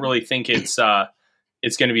don't really think it's going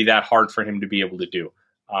to be that hard for him to be able to do.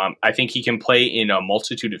 I think he can play in a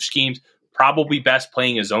multitude of schemes, probably best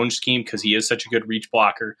playing his own scheme because he is such a good reach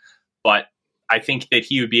blocker. But I think that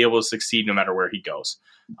he would be able to succeed no matter where he goes.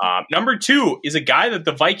 Number 2 is a guy that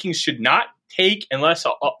the Vikings should not take unless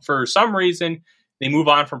for some reason they move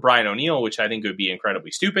on from Brian O'Neill, which I think would be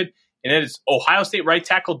incredibly stupid. And that is Ohio State right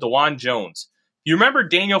tackle DeJuan Jones. You remember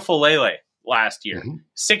Daniel Falele last year,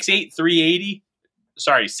 6'8", 380.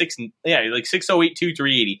 Sorry, 6'08",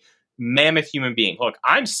 380. Mammoth human being. Look,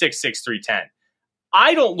 I'm 6'6", 310.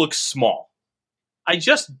 I don't look small. I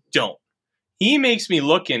just don't. He makes me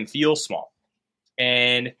look and feel small.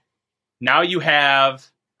 And now you have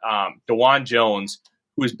DeJuan Jones,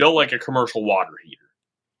 who is built like a commercial water heater.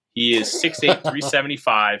 He is 6'8",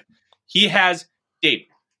 375. He has, Dave,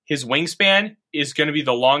 his wingspan is going to be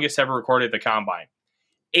the longest ever recorded at the Combine.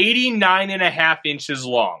 89.5 inches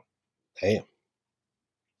long. Damn.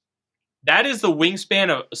 That is the wingspan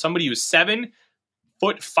of somebody who's 7'5".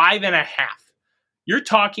 You're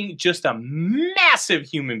talking just a massive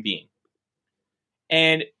human being.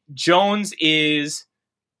 And Jones is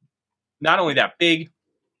not only that big,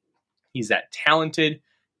 he's that talented,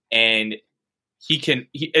 and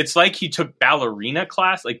it's like he took ballet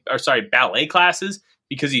classes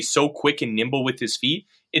because he's so quick and nimble with his feet.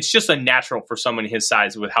 It's just unnatural for someone his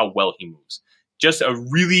size with how well he moves. Just a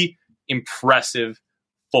really impressive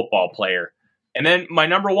football player. And then my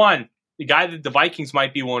number one, the guy that the Vikings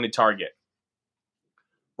might be willing to target.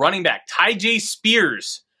 Running back, Tyjae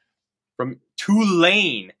Spears from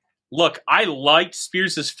Tulane. Look, I liked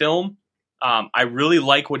Spears' film. I really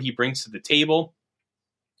like what he brings to the table.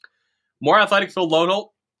 More athletic Phil Loadholt.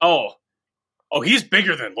 Oh, he's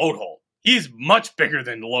bigger than Loadholt. He's much bigger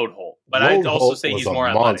than Loadholt. But I'd also say he's more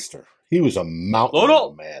athletic. Monster. He was a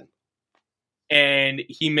mountain man. And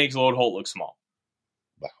he makes Loadholt look small.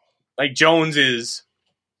 Wow. Like Jones is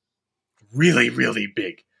really, really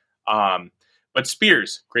big. But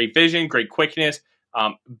Spears, great vision, great quickness,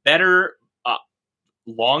 better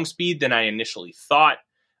long speed than I initially thought.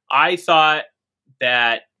 I thought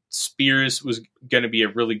that Spears was going to be a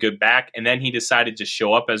really good back, and then he decided to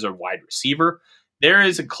show up as a wide receiver. There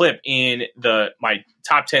is a clip in my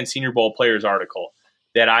top 10 Senior Bowl players article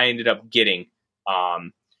that I ended up getting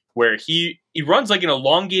where he runs like an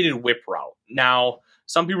elongated whip route. Now,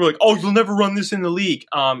 some people are like, oh, you'll never run this in the league.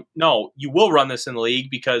 No, you will run this in the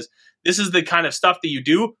league because this is the kind of stuff that you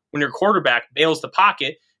do when your quarterback bails the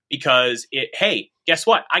pocket because hey, guess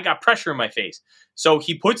what? I got pressure in my face. So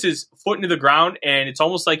he puts his foot into the ground, and it's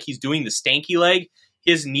almost like he's doing the stanky leg.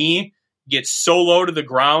 His knee gets so low to the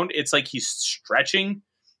ground, it's like he's stretching,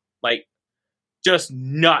 like just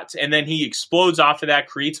nuts. And then he explodes off of that,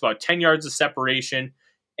 creates about 10 yards of separation,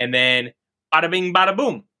 and then bada bing, bada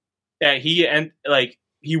boom.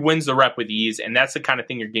 He wins the rep with ease, and that's the kind of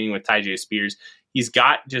thing you're getting with Tyjae Spears. He's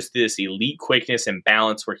got just this elite quickness and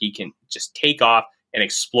balance where he can just take off and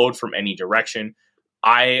explode from any direction.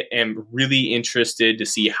 I am really interested to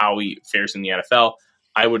see how he fares in the NFL.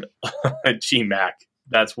 I would, G-Mac,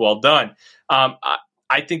 that's well done.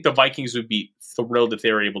 I think the Vikings would be thrilled if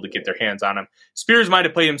they were able to get their hands on him. Spears might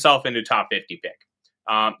have played himself into a top 50 pick.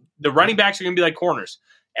 The running backs are going to be like corners.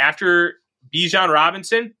 After Bijan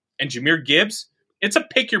Robinson and Jahmyr Gibbs, it's a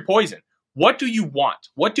pick your poison. What do you want?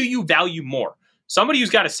 What do you value more? Somebody who's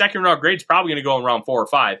got a second-round grade is probably going to go in round 4 or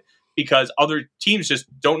 5 because other teams just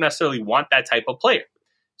don't necessarily want that type of player.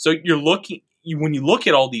 So when you look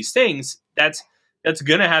at all these things, that's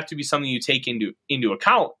going to have to be something you take into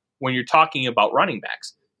account when you're talking about running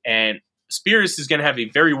backs. And Spears is going to have a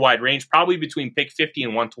very wide range, probably between pick 50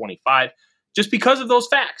 and 125, just because of those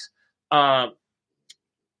facts.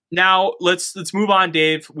 Now let's move on,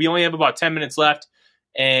 Dave. We only have about 10 minutes left,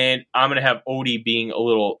 and I'm going to have Odie being a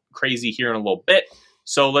little crazy here in a little bit.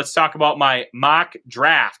 So let's talk about my mock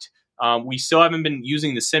draft. We still haven't been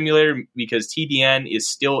using the simulator because TDN is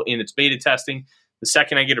still in its beta testing. The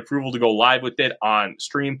second I get approval to go live with it on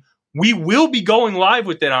stream, we will be going live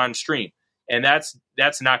with it on stream. And that's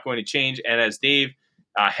not going to change. And as Dave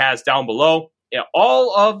has down below,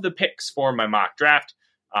 all of the picks for my mock draft.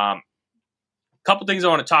 A couple things I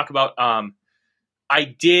want to talk about.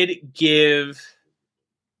 I did have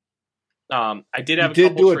a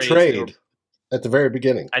trade at the very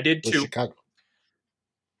beginning. I did too. Chicago.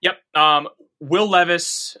 Yep. Will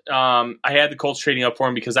Levis, I had the Colts trading up for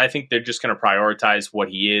him because I think they're just going to prioritize what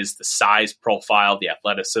he is, the size profile, the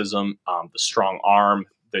athleticism, the strong arm,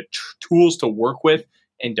 the tools to work with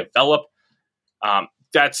and develop.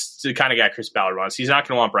 That's the kind of guy Chris Ballard wants. He's not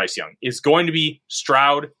going to want Bryce Young. It's going to be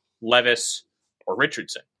Stroud, Levis, or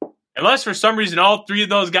Richardson. Unless for some reason all three of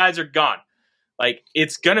those guys are gone. Like,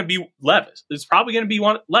 it's going to be Levis. It's probably going to be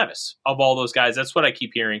one Levis of all those guys. That's what I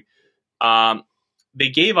keep hearing. They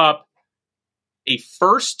gave up a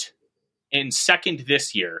first and second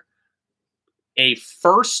this year, a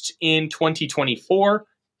first in 2024,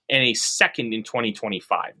 and a second in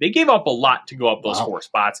 2025. They gave up a lot to go up those 4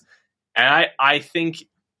 spots. And I think,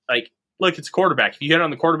 like, look, it's a quarterback. If you hit on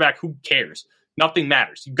the quarterback, who cares? Nothing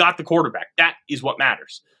matters. You got the quarterback. That is what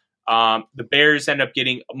matters. The Bears end up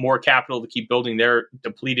getting more capital to keep building their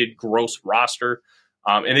depleted gross roster.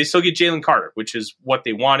 And they still get Jalen Carter, which is what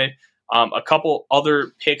they wanted. A couple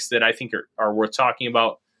other picks that I think are worth talking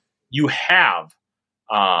about. You have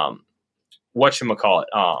whatchamacallit,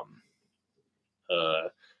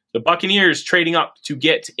 the Buccaneers trading up to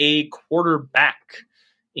get a quarterback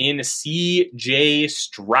in C.J.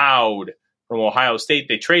 Stroud from Ohio State.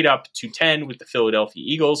 They trade up to 10 with the Philadelphia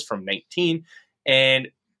Eagles from 19. And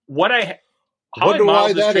how I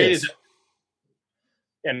modeled this trade is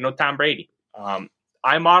no Tom Brady.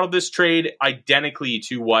 I modeled this trade identically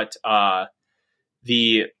to what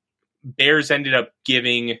the Bears ended up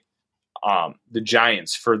giving the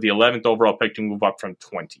Giants for the 11th overall pick to move up from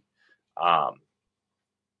 20.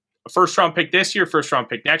 A first-round pick this year, first-round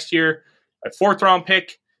pick next year, a fourth-round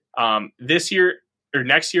pick this year or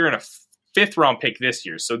next year, and a fifth-round pick this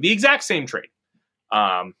year. So the exact same trade.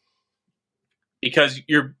 Because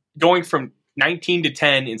you're going from 19 to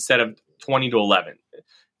 10 instead of 20 to 11.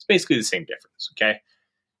 It's basically the same difference, okay?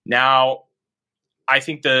 Now, I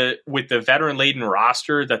think with the veteran-laden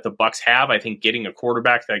roster that the Bucs have, I think getting a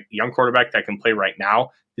young quarterback that can play right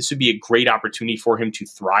now, this would be a great opportunity for him to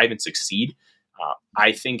thrive and succeed.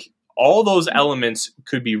 I think all those elements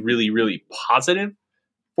could be really, really positive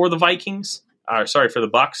for the for the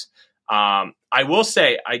Bucs. I will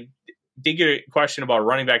say, I did get a question about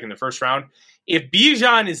running back in the first round. If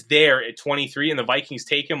Bijan is there at 23 and the Vikings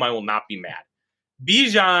take him, I will not be mad.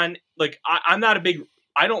 Bijan,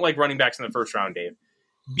 I don't like running backs in the first round, Dave.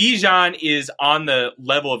 Bijan is on the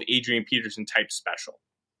level of Adrian Peterson type special.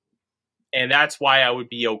 And that's why I would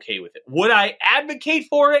be okay with it. Would I advocate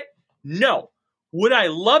for it? No. Would I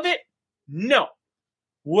love it? No.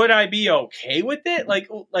 Would I be okay with it? Like,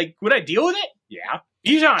 would I deal with it? Yeah.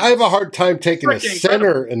 Bijan. I have a hard time taking a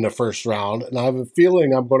center in the first round, and I have a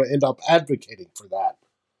feeling I'm going to end up advocating for that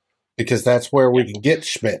because that's where we can get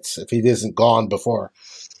Schmitz if he isn't gone before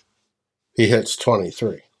he hits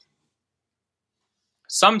 23.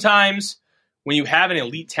 Sometimes when you have an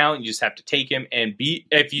elite talent, you just have to take him. And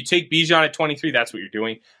if you take Bijan at 23, that's what you're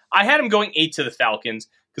doing. I had him going 8 to the Falcons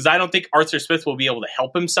because I don't think Arthur Smith will be able to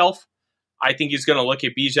help himself. I think he's going to look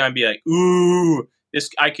at Bijan and be like, ooh,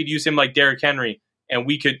 I could use him like Derrick Henry. And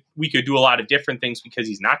we could do a lot of different things because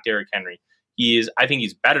he's not Derrick Henry. I think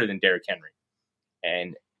he's better than Derrick Henry.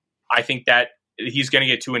 And I think that he's going to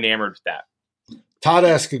get too enamored with that. Todd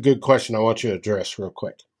asked a good question I want you to address real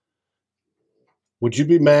quick. Would you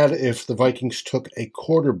be mad if the Vikings took a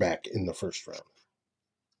quarterback in the first round?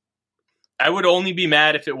 I would only be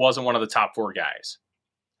mad if it wasn't one of the top 4 guys.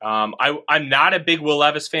 I'm not a big Will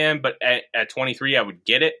Levis fan, but at 23, I would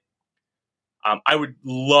get it. I would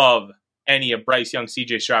love any of Bryce Young,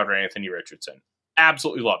 C.J. Stroud, or Anthony Richardson.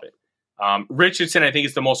 Absolutely love it. Richardson, I think,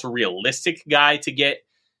 is the most realistic guy to get.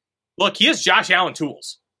 Look, he has Josh Allen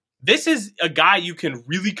tools. This is a guy you can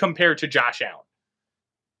really compare to Josh Allen.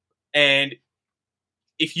 And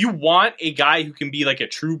if you want a guy who can be like a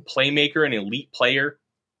true playmaker, an elite player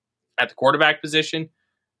at the quarterback position,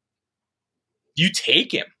 you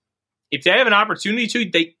take him. If they have an opportunity to,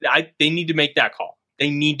 they need to make that call.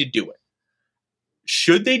 They need to do it.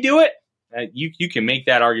 Should they do it? You can make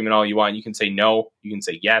that argument all you want. You can say no. You can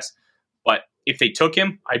say yes. But if they took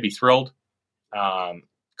him, I'd be thrilled.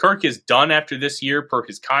 Kirk is done after this year per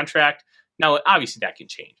his contract. Now, obviously, that can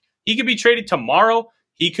change. He could be traded tomorrow.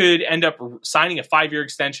 He could end up signing a 5-year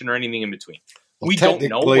extension or anything in between. Well, we don't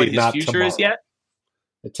know what his future is yet.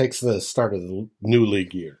 It takes the start of the new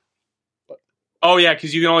league year. Oh, yeah,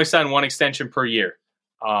 because you can only sign one extension per year.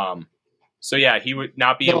 So, yeah, he would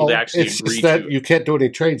not be able to actually agree to it. You can't do any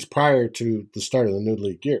trades prior to the start of the new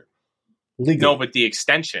league year. Legally. No, but the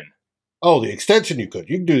extension. Oh, the extension you could.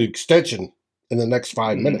 You can do the extension in the next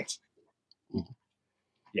 5 minutes. Mm-hmm.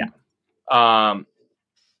 Yeah.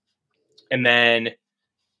 And then,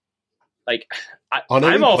 like,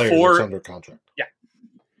 I'm all for under contract. Yeah.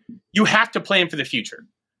 You have to plan for the future.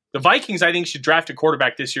 The Vikings, I think, should draft a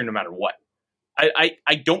quarterback this year no matter what.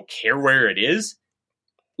 I don't care where it is.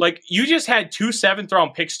 Like, you just had 2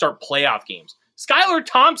 7th-round picks start playoff games. Skylar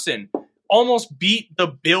Thompson almost beat the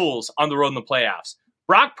Bills on the road in the playoffs.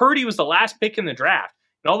 Brock Purdy was the last pick in the draft.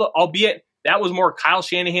 And albeit that was more Kyle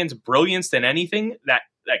Shanahan's brilliance than anything that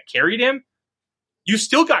carried him, you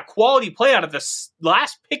still got quality play out of the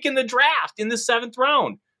last pick in the draft in the 7th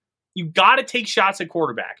round. You got to take shots at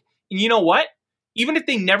quarterback. And you know what? Even if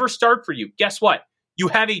they never start for you, guess what? You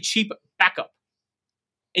have a cheap backup.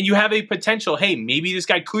 And you have a potential, hey, maybe this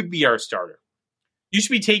guy could be our starter. You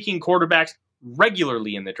should be taking quarterbacks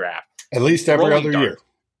regularly in the draft. At least every other year.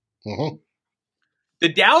 Mm-hmm. The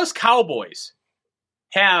Dallas Cowboys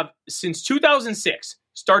have, since 2006,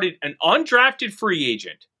 started an undrafted free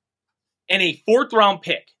agent and a 4th-round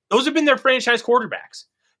pick. Those have been their franchise quarterbacks.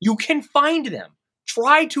 You can find them.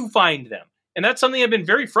 Try to find them. And that's something I've been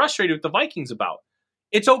very frustrated with the Vikings about.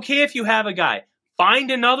 It's okay if you have a guy. Find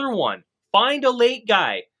another one. Find a late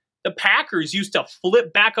guy. The Packers used to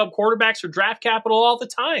flip backup quarterbacks for draft capital all the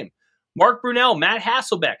time. Mark Brunell, Matt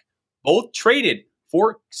Hasselbeck, both traded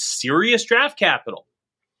for serious draft capital.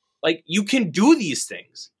 Like, you can do these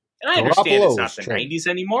things. And I understand it's not the 90s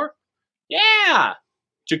anymore. Yeah.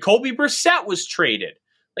 Jacoby Brissett was traded.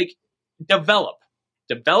 Like, develop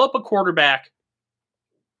a quarterback.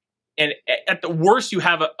 And at the worst, you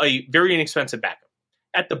have a very inexpensive backup.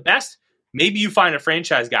 At the best, maybe you find a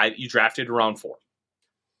franchise guy that you drafted around 4.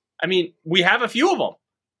 I mean, we have a few of them.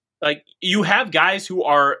 Like, you have guys who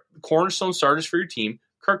are cornerstone starters for your team.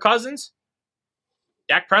 Kirk Cousins,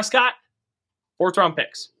 Dak Prescott, 4th-round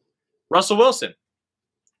picks. Russell Wilson,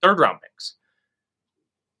 3rd-round picks.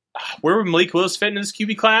 Where would Malik Willis fit in this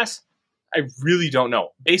QB class? I really don't know.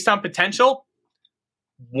 Based on potential,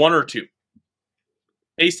 1 or 2.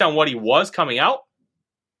 Based on what he was coming out,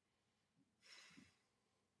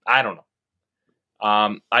 I don't know.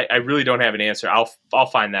 I really don't have an answer. I'll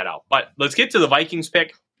find that out. But let's get to the Vikings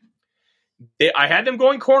pick. I had them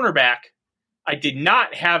going cornerback. I did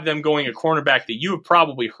not have them going a cornerback that you have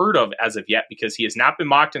probably heard of as of yet, because he has not been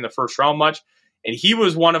mocked in the first round much. And he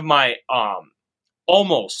was one of my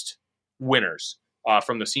almost winners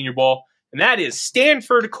from the Senior Bowl. And that is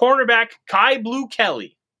Stanford cornerback Kai Blue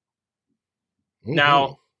Kelly. Mm-hmm.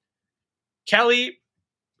 Now, Kelly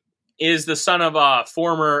is the son of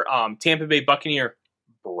former Tampa Bay Buccaneer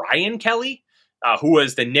Brian Kelly, who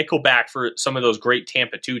was the nickelback for some of those great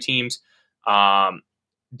Tampa 2 teams.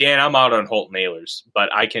 Dan, I'm out on Holton Ahlers,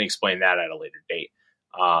 but I can explain that at a later date.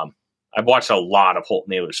 I've watched a lot of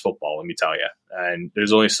Holton Ahlers football, let me tell you, and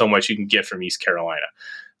there's only so much you can get from East Carolina.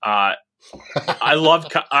 I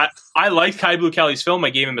liked Kai Blue Kelly's film. I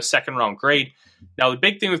gave him a 2nd-round grade. Now, the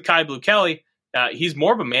big thing with Kai Blue Kelly, he's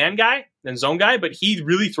more of a man guy than zone guy, but he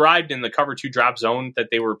really thrived in the cover 2 drop zone that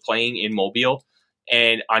they were playing in Mobile.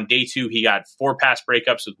 And on day 2, he got 4 pass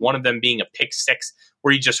breakups, with one of them being a pick 6,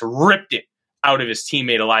 where he just ripped it out of his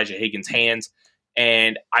teammate Elijah Higgins' hands.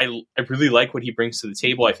 And I really like what he brings to the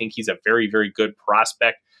table. I think he's a very, very good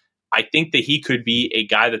prospect. I think that he could be a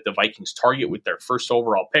guy that the Vikings target with their 1st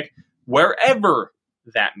overall pick, wherever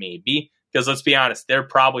that may be, because let's be honest, they're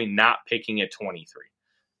probably not picking at 23.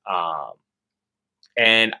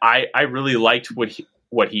 And I really liked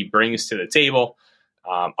what he brings to the table.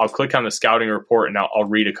 I'll click on the scouting report and I'll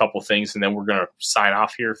read a couple things, and then we're going to sign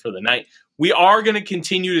off here for the night. We are going to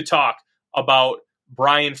continue to talk about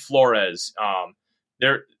Brian Flores.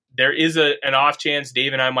 There is an off chance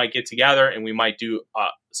Dave and I might get together and we might do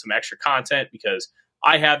some extra content, because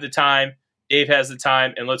I have the time, Dave has the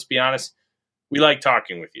time, and let's be honest, we like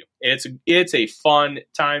talking with you. It's a fun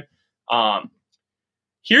time.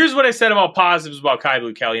 Here's what I said about positives about Kai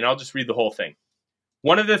Blue Kelly, and I'll just read the whole thing.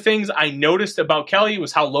 One of the things I noticed about Kelly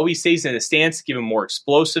was how low he stays in his stance to give him more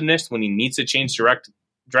explosiveness when he needs to change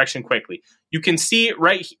direction quickly. You can see it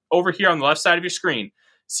right over here on the left side of your screen.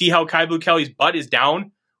 See how Kai Blue Kelly's butt is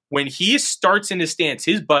down? When he starts in his stance,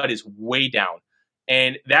 his butt is way down.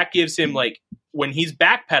 And that gives him, like, when he's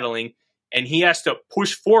backpedaling and he has to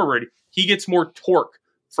push forward, he gets more torque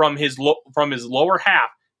from his lower half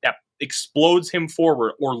that explodes him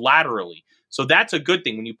forward or laterally. So that's a good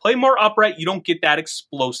thing. When you play more upright, you don't get that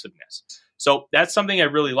explosiveness. So that's something I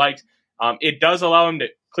really liked. It does allow him to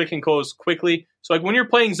click and close quickly. So like when you're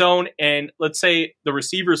playing zone and let's say the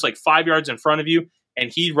receiver is like 5 yards in front of you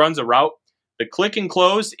and he runs a route, the click and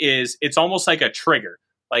close it's almost like a trigger.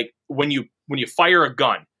 Like when you fire a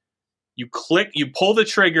gun, you pull the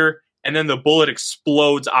trigger, and then the bullet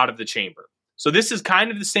explodes out of the chamber. So this is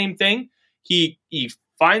kind of the same thing. He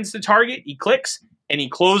finds the target, he clicks, and he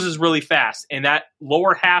closes really fast. And that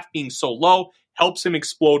lower half being so low helps him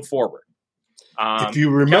explode forward. If you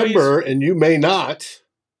remember, and you may not,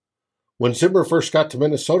 when Zimmer first got to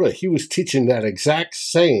Minnesota, he was teaching that exact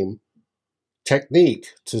same technique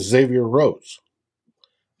to Xavier Rhodes.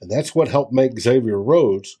 And that's what helped make Xavier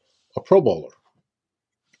Rhodes a Pro Bowler.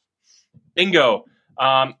 Bingo.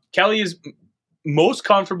 Kelly is most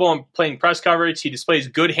comfortable in playing press coverage. He displays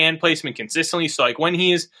good hand placement consistently. So like when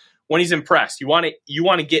he's impressed, you want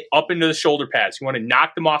to get up into the shoulder pads. You want to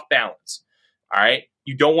knock them off balance. All right.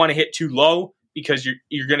 You don't want to hit too low because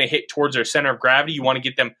you're going to hit towards their center of gravity. You want to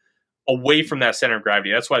get them away from that center of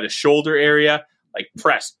gravity. That's why the shoulder area, like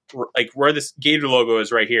press, like where this Gator logo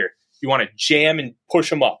is right here, you want to jam and push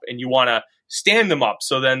them up, and you want to stand them up.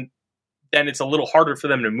 So then it's a little harder for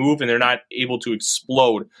them to move, and they're not able to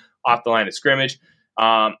explode off the line of scrimmage.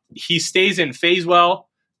 He stays in phase well,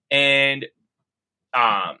 and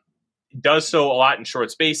does so a lot in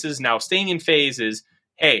short spaces. Now, staying in phase is,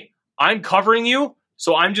 hey, I'm covering you,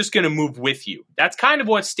 so I'm just going to move with you. That's kind of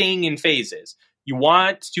what staying in phase is. You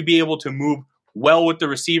want to be able to move well with the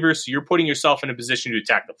receiver, so you're putting yourself in a position to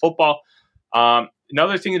attack the football.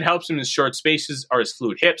 Another thing that helps him in short spaces are his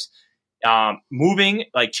fluid hips. Moving,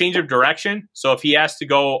 like change of direction. So if he has to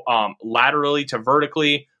go laterally to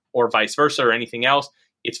vertically or vice versa or anything else,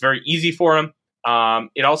 it's very easy for him.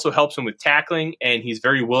 It also helps him with tackling, and he's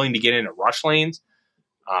very willing to get into rush lanes.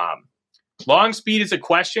 Long speed is a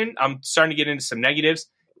question. I'm starting to get into some negatives.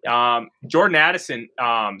 Jordan Addison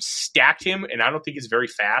stacked him, and I don't think he's very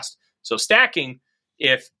fast. So stacking,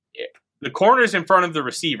 if the corner is in front of the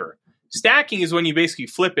receiver, stacking is when you basically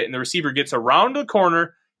flip it and the receiver gets around the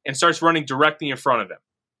corner and starts running directly in front of him.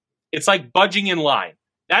 It's like budging in line.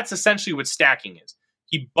 That's essentially what stacking is.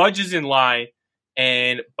 He budges in line,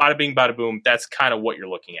 and bada bing, bada boom, that's kind of what you're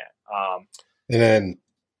looking at. And then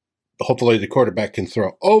hopefully the quarterback can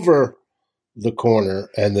throw over the corner,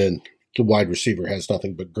 and then the wide receiver has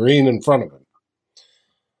nothing but green in front of him.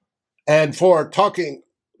 And for talking,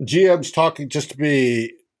 GM's talking, just to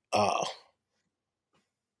be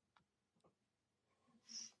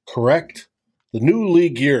correct, the new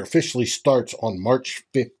league year officially starts on March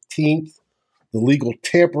 15th. The legal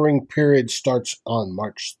tampering period starts on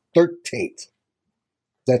March 13th.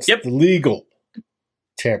 That's the legal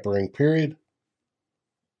tampering period.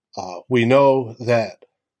 We know that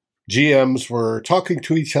GMs were talking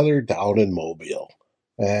to each other down in Mobile,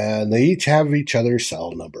 and they each have each other's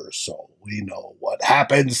cell numbers, so we know what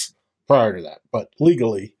happens prior to that. But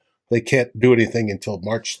legally, they can't do anything until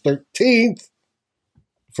March 13th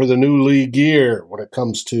for the new league year when it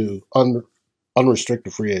comes to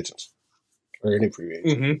unrestricted free agents or any free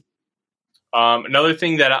agent. Mm-hmm. Another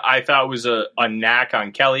thing that I thought was a knack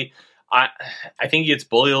on Kelly, I think he gets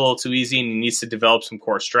bullied a little too easy and he needs to develop some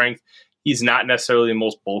core strength. He's not necessarily the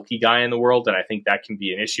most bulky guy in the world, and I think that can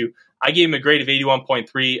be an issue. I gave him a grade of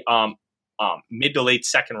 81.3, mid to late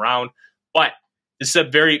second round, but this is a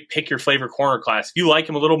very pick-your-flavor corner class. If you like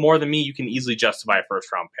him a little more than me, you can easily justify a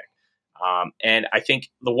first-round pick. And I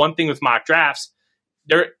think the one thing with mock drafts,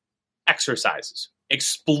 they're exercises,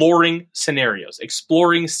 exploring scenarios,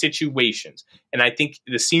 exploring situations. And I think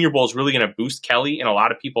the Senior Bowl is really going to boost Kelly in a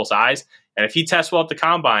lot of people's eyes. And if he tests well at the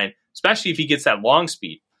combine, especially if he gets that long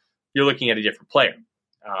speed, you're looking at a different player.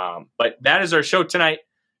 But that is our show tonight.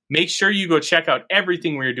 Make sure you go check out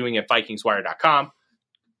everything we're doing at VikingsWire.com.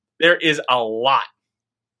 There is a lot.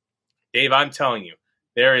 Dave, I'm telling you,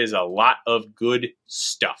 there is a lot of good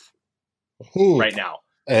stuff right now.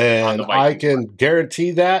 And I can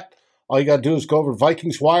guarantee that. All you got to do is go over to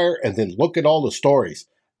Vikings Wire and then look at all the stories.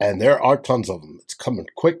 And there are tons of them. It's coming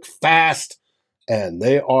quick, fast, and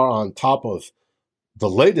they are on top of the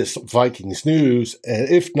latest Vikings news, and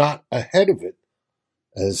if not ahead of it,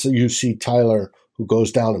 as you see Tyler, who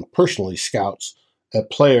goes down and personally scouts at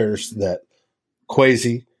players that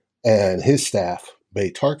Kwesi and his staff may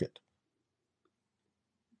target.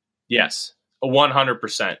 Yes,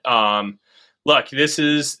 100%. Look,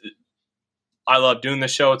 I love doing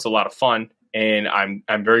this show. It's a lot of fun, and I'm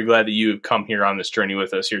very glad that you have come here on this journey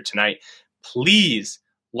with us here tonight. Please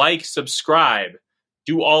like, subscribe,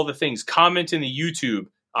 do all the things. Comment in the YouTube.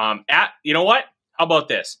 You know what? How about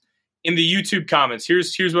this? In the YouTube comments,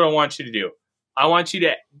 here's what I want you to do. I want you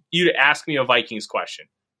to ask me a Vikings question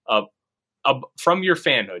from your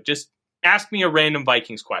fanhood. Just ask me a random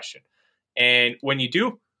Vikings question, and when you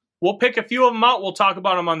do, we'll pick a few of them out. We'll talk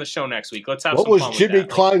about them on the show next week. Let's have some fun with that. What was Jimmy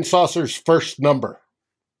Kleinsasser's first number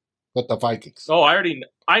with the Vikings? Oh,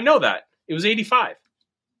 I know that. It was 85.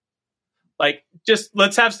 Like, just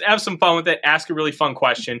let's have some fun with it. Ask a really fun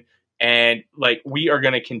question. And, we are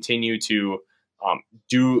going to continue to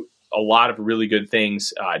do a lot of really good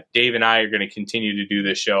things. Dave and I are going to continue to do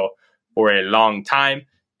this show for a long time.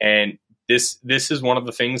 And this is one of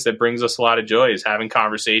the things that brings us a lot of joy, is having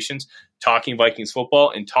conversations, talking Vikings football,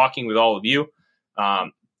 and talking with all of you.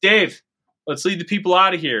 Dave, let's lead the people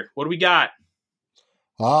out of here. What do we got?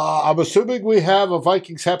 I'm assuming we have a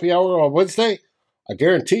Vikings happy hour on Wednesday. I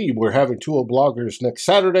guarantee you we're having Tua Bloggers next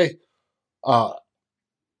Saturday,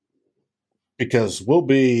 because we'll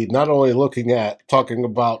be not only talking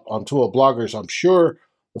about on Tua Bloggers, I'm sure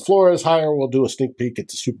the Flores hire will do a sneak peek at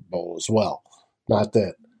the Super Bowl as well. Not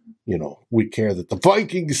that, we care that the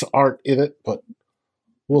Vikings aren't in it, but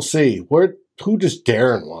we'll see. Who does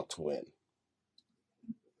Darren want to win?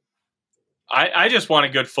 I just want a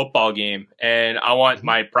good football game, and I want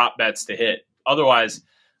my prop bets to hit. Otherwise,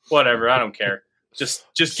 whatever, I don't care. Just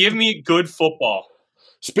give me good football.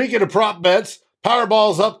 Speaking of prop bets,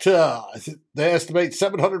 Powerball's up to, they estimate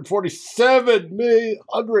 $747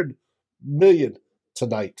 million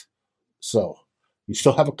tonight. So you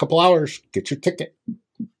still have a couple hours. Get your ticket.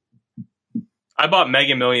 I bought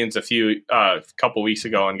Mega Millions a couple weeks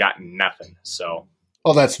ago and got nothing. So,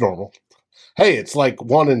 oh, that's normal. Hey, it's like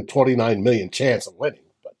 1 in 29 million chance of winning,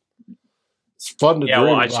 but it's fun to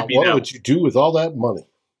dream about what would you do with all that money.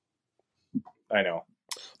 I know.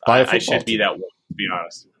 I should be that one, to be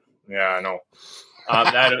honest. Yeah, I know.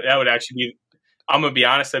 That would actually be. I'm gonna be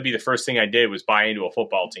honest. That'd be the first thing I did was buy into a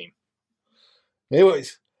football team.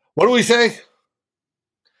 Anyways, what do we say?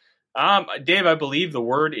 Dave, I believe the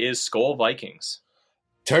word is Skull Vikings.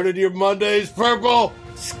 Turn into your Mondays purple.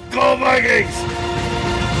 Skull Vikings!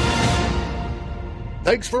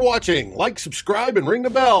 Thanks for watching. Like, subscribe, and ring the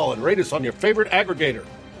bell, and rate us on your favorite aggregator.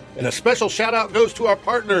 And a special shout-out goes to our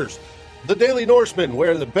partners, The Daily Norseman,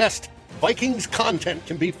 where the best Vikings content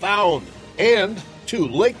can be found, and to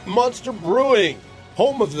Lake Monster Brewing,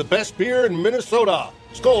 home of the best beer in Minnesota.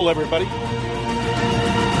 Skol, everybody.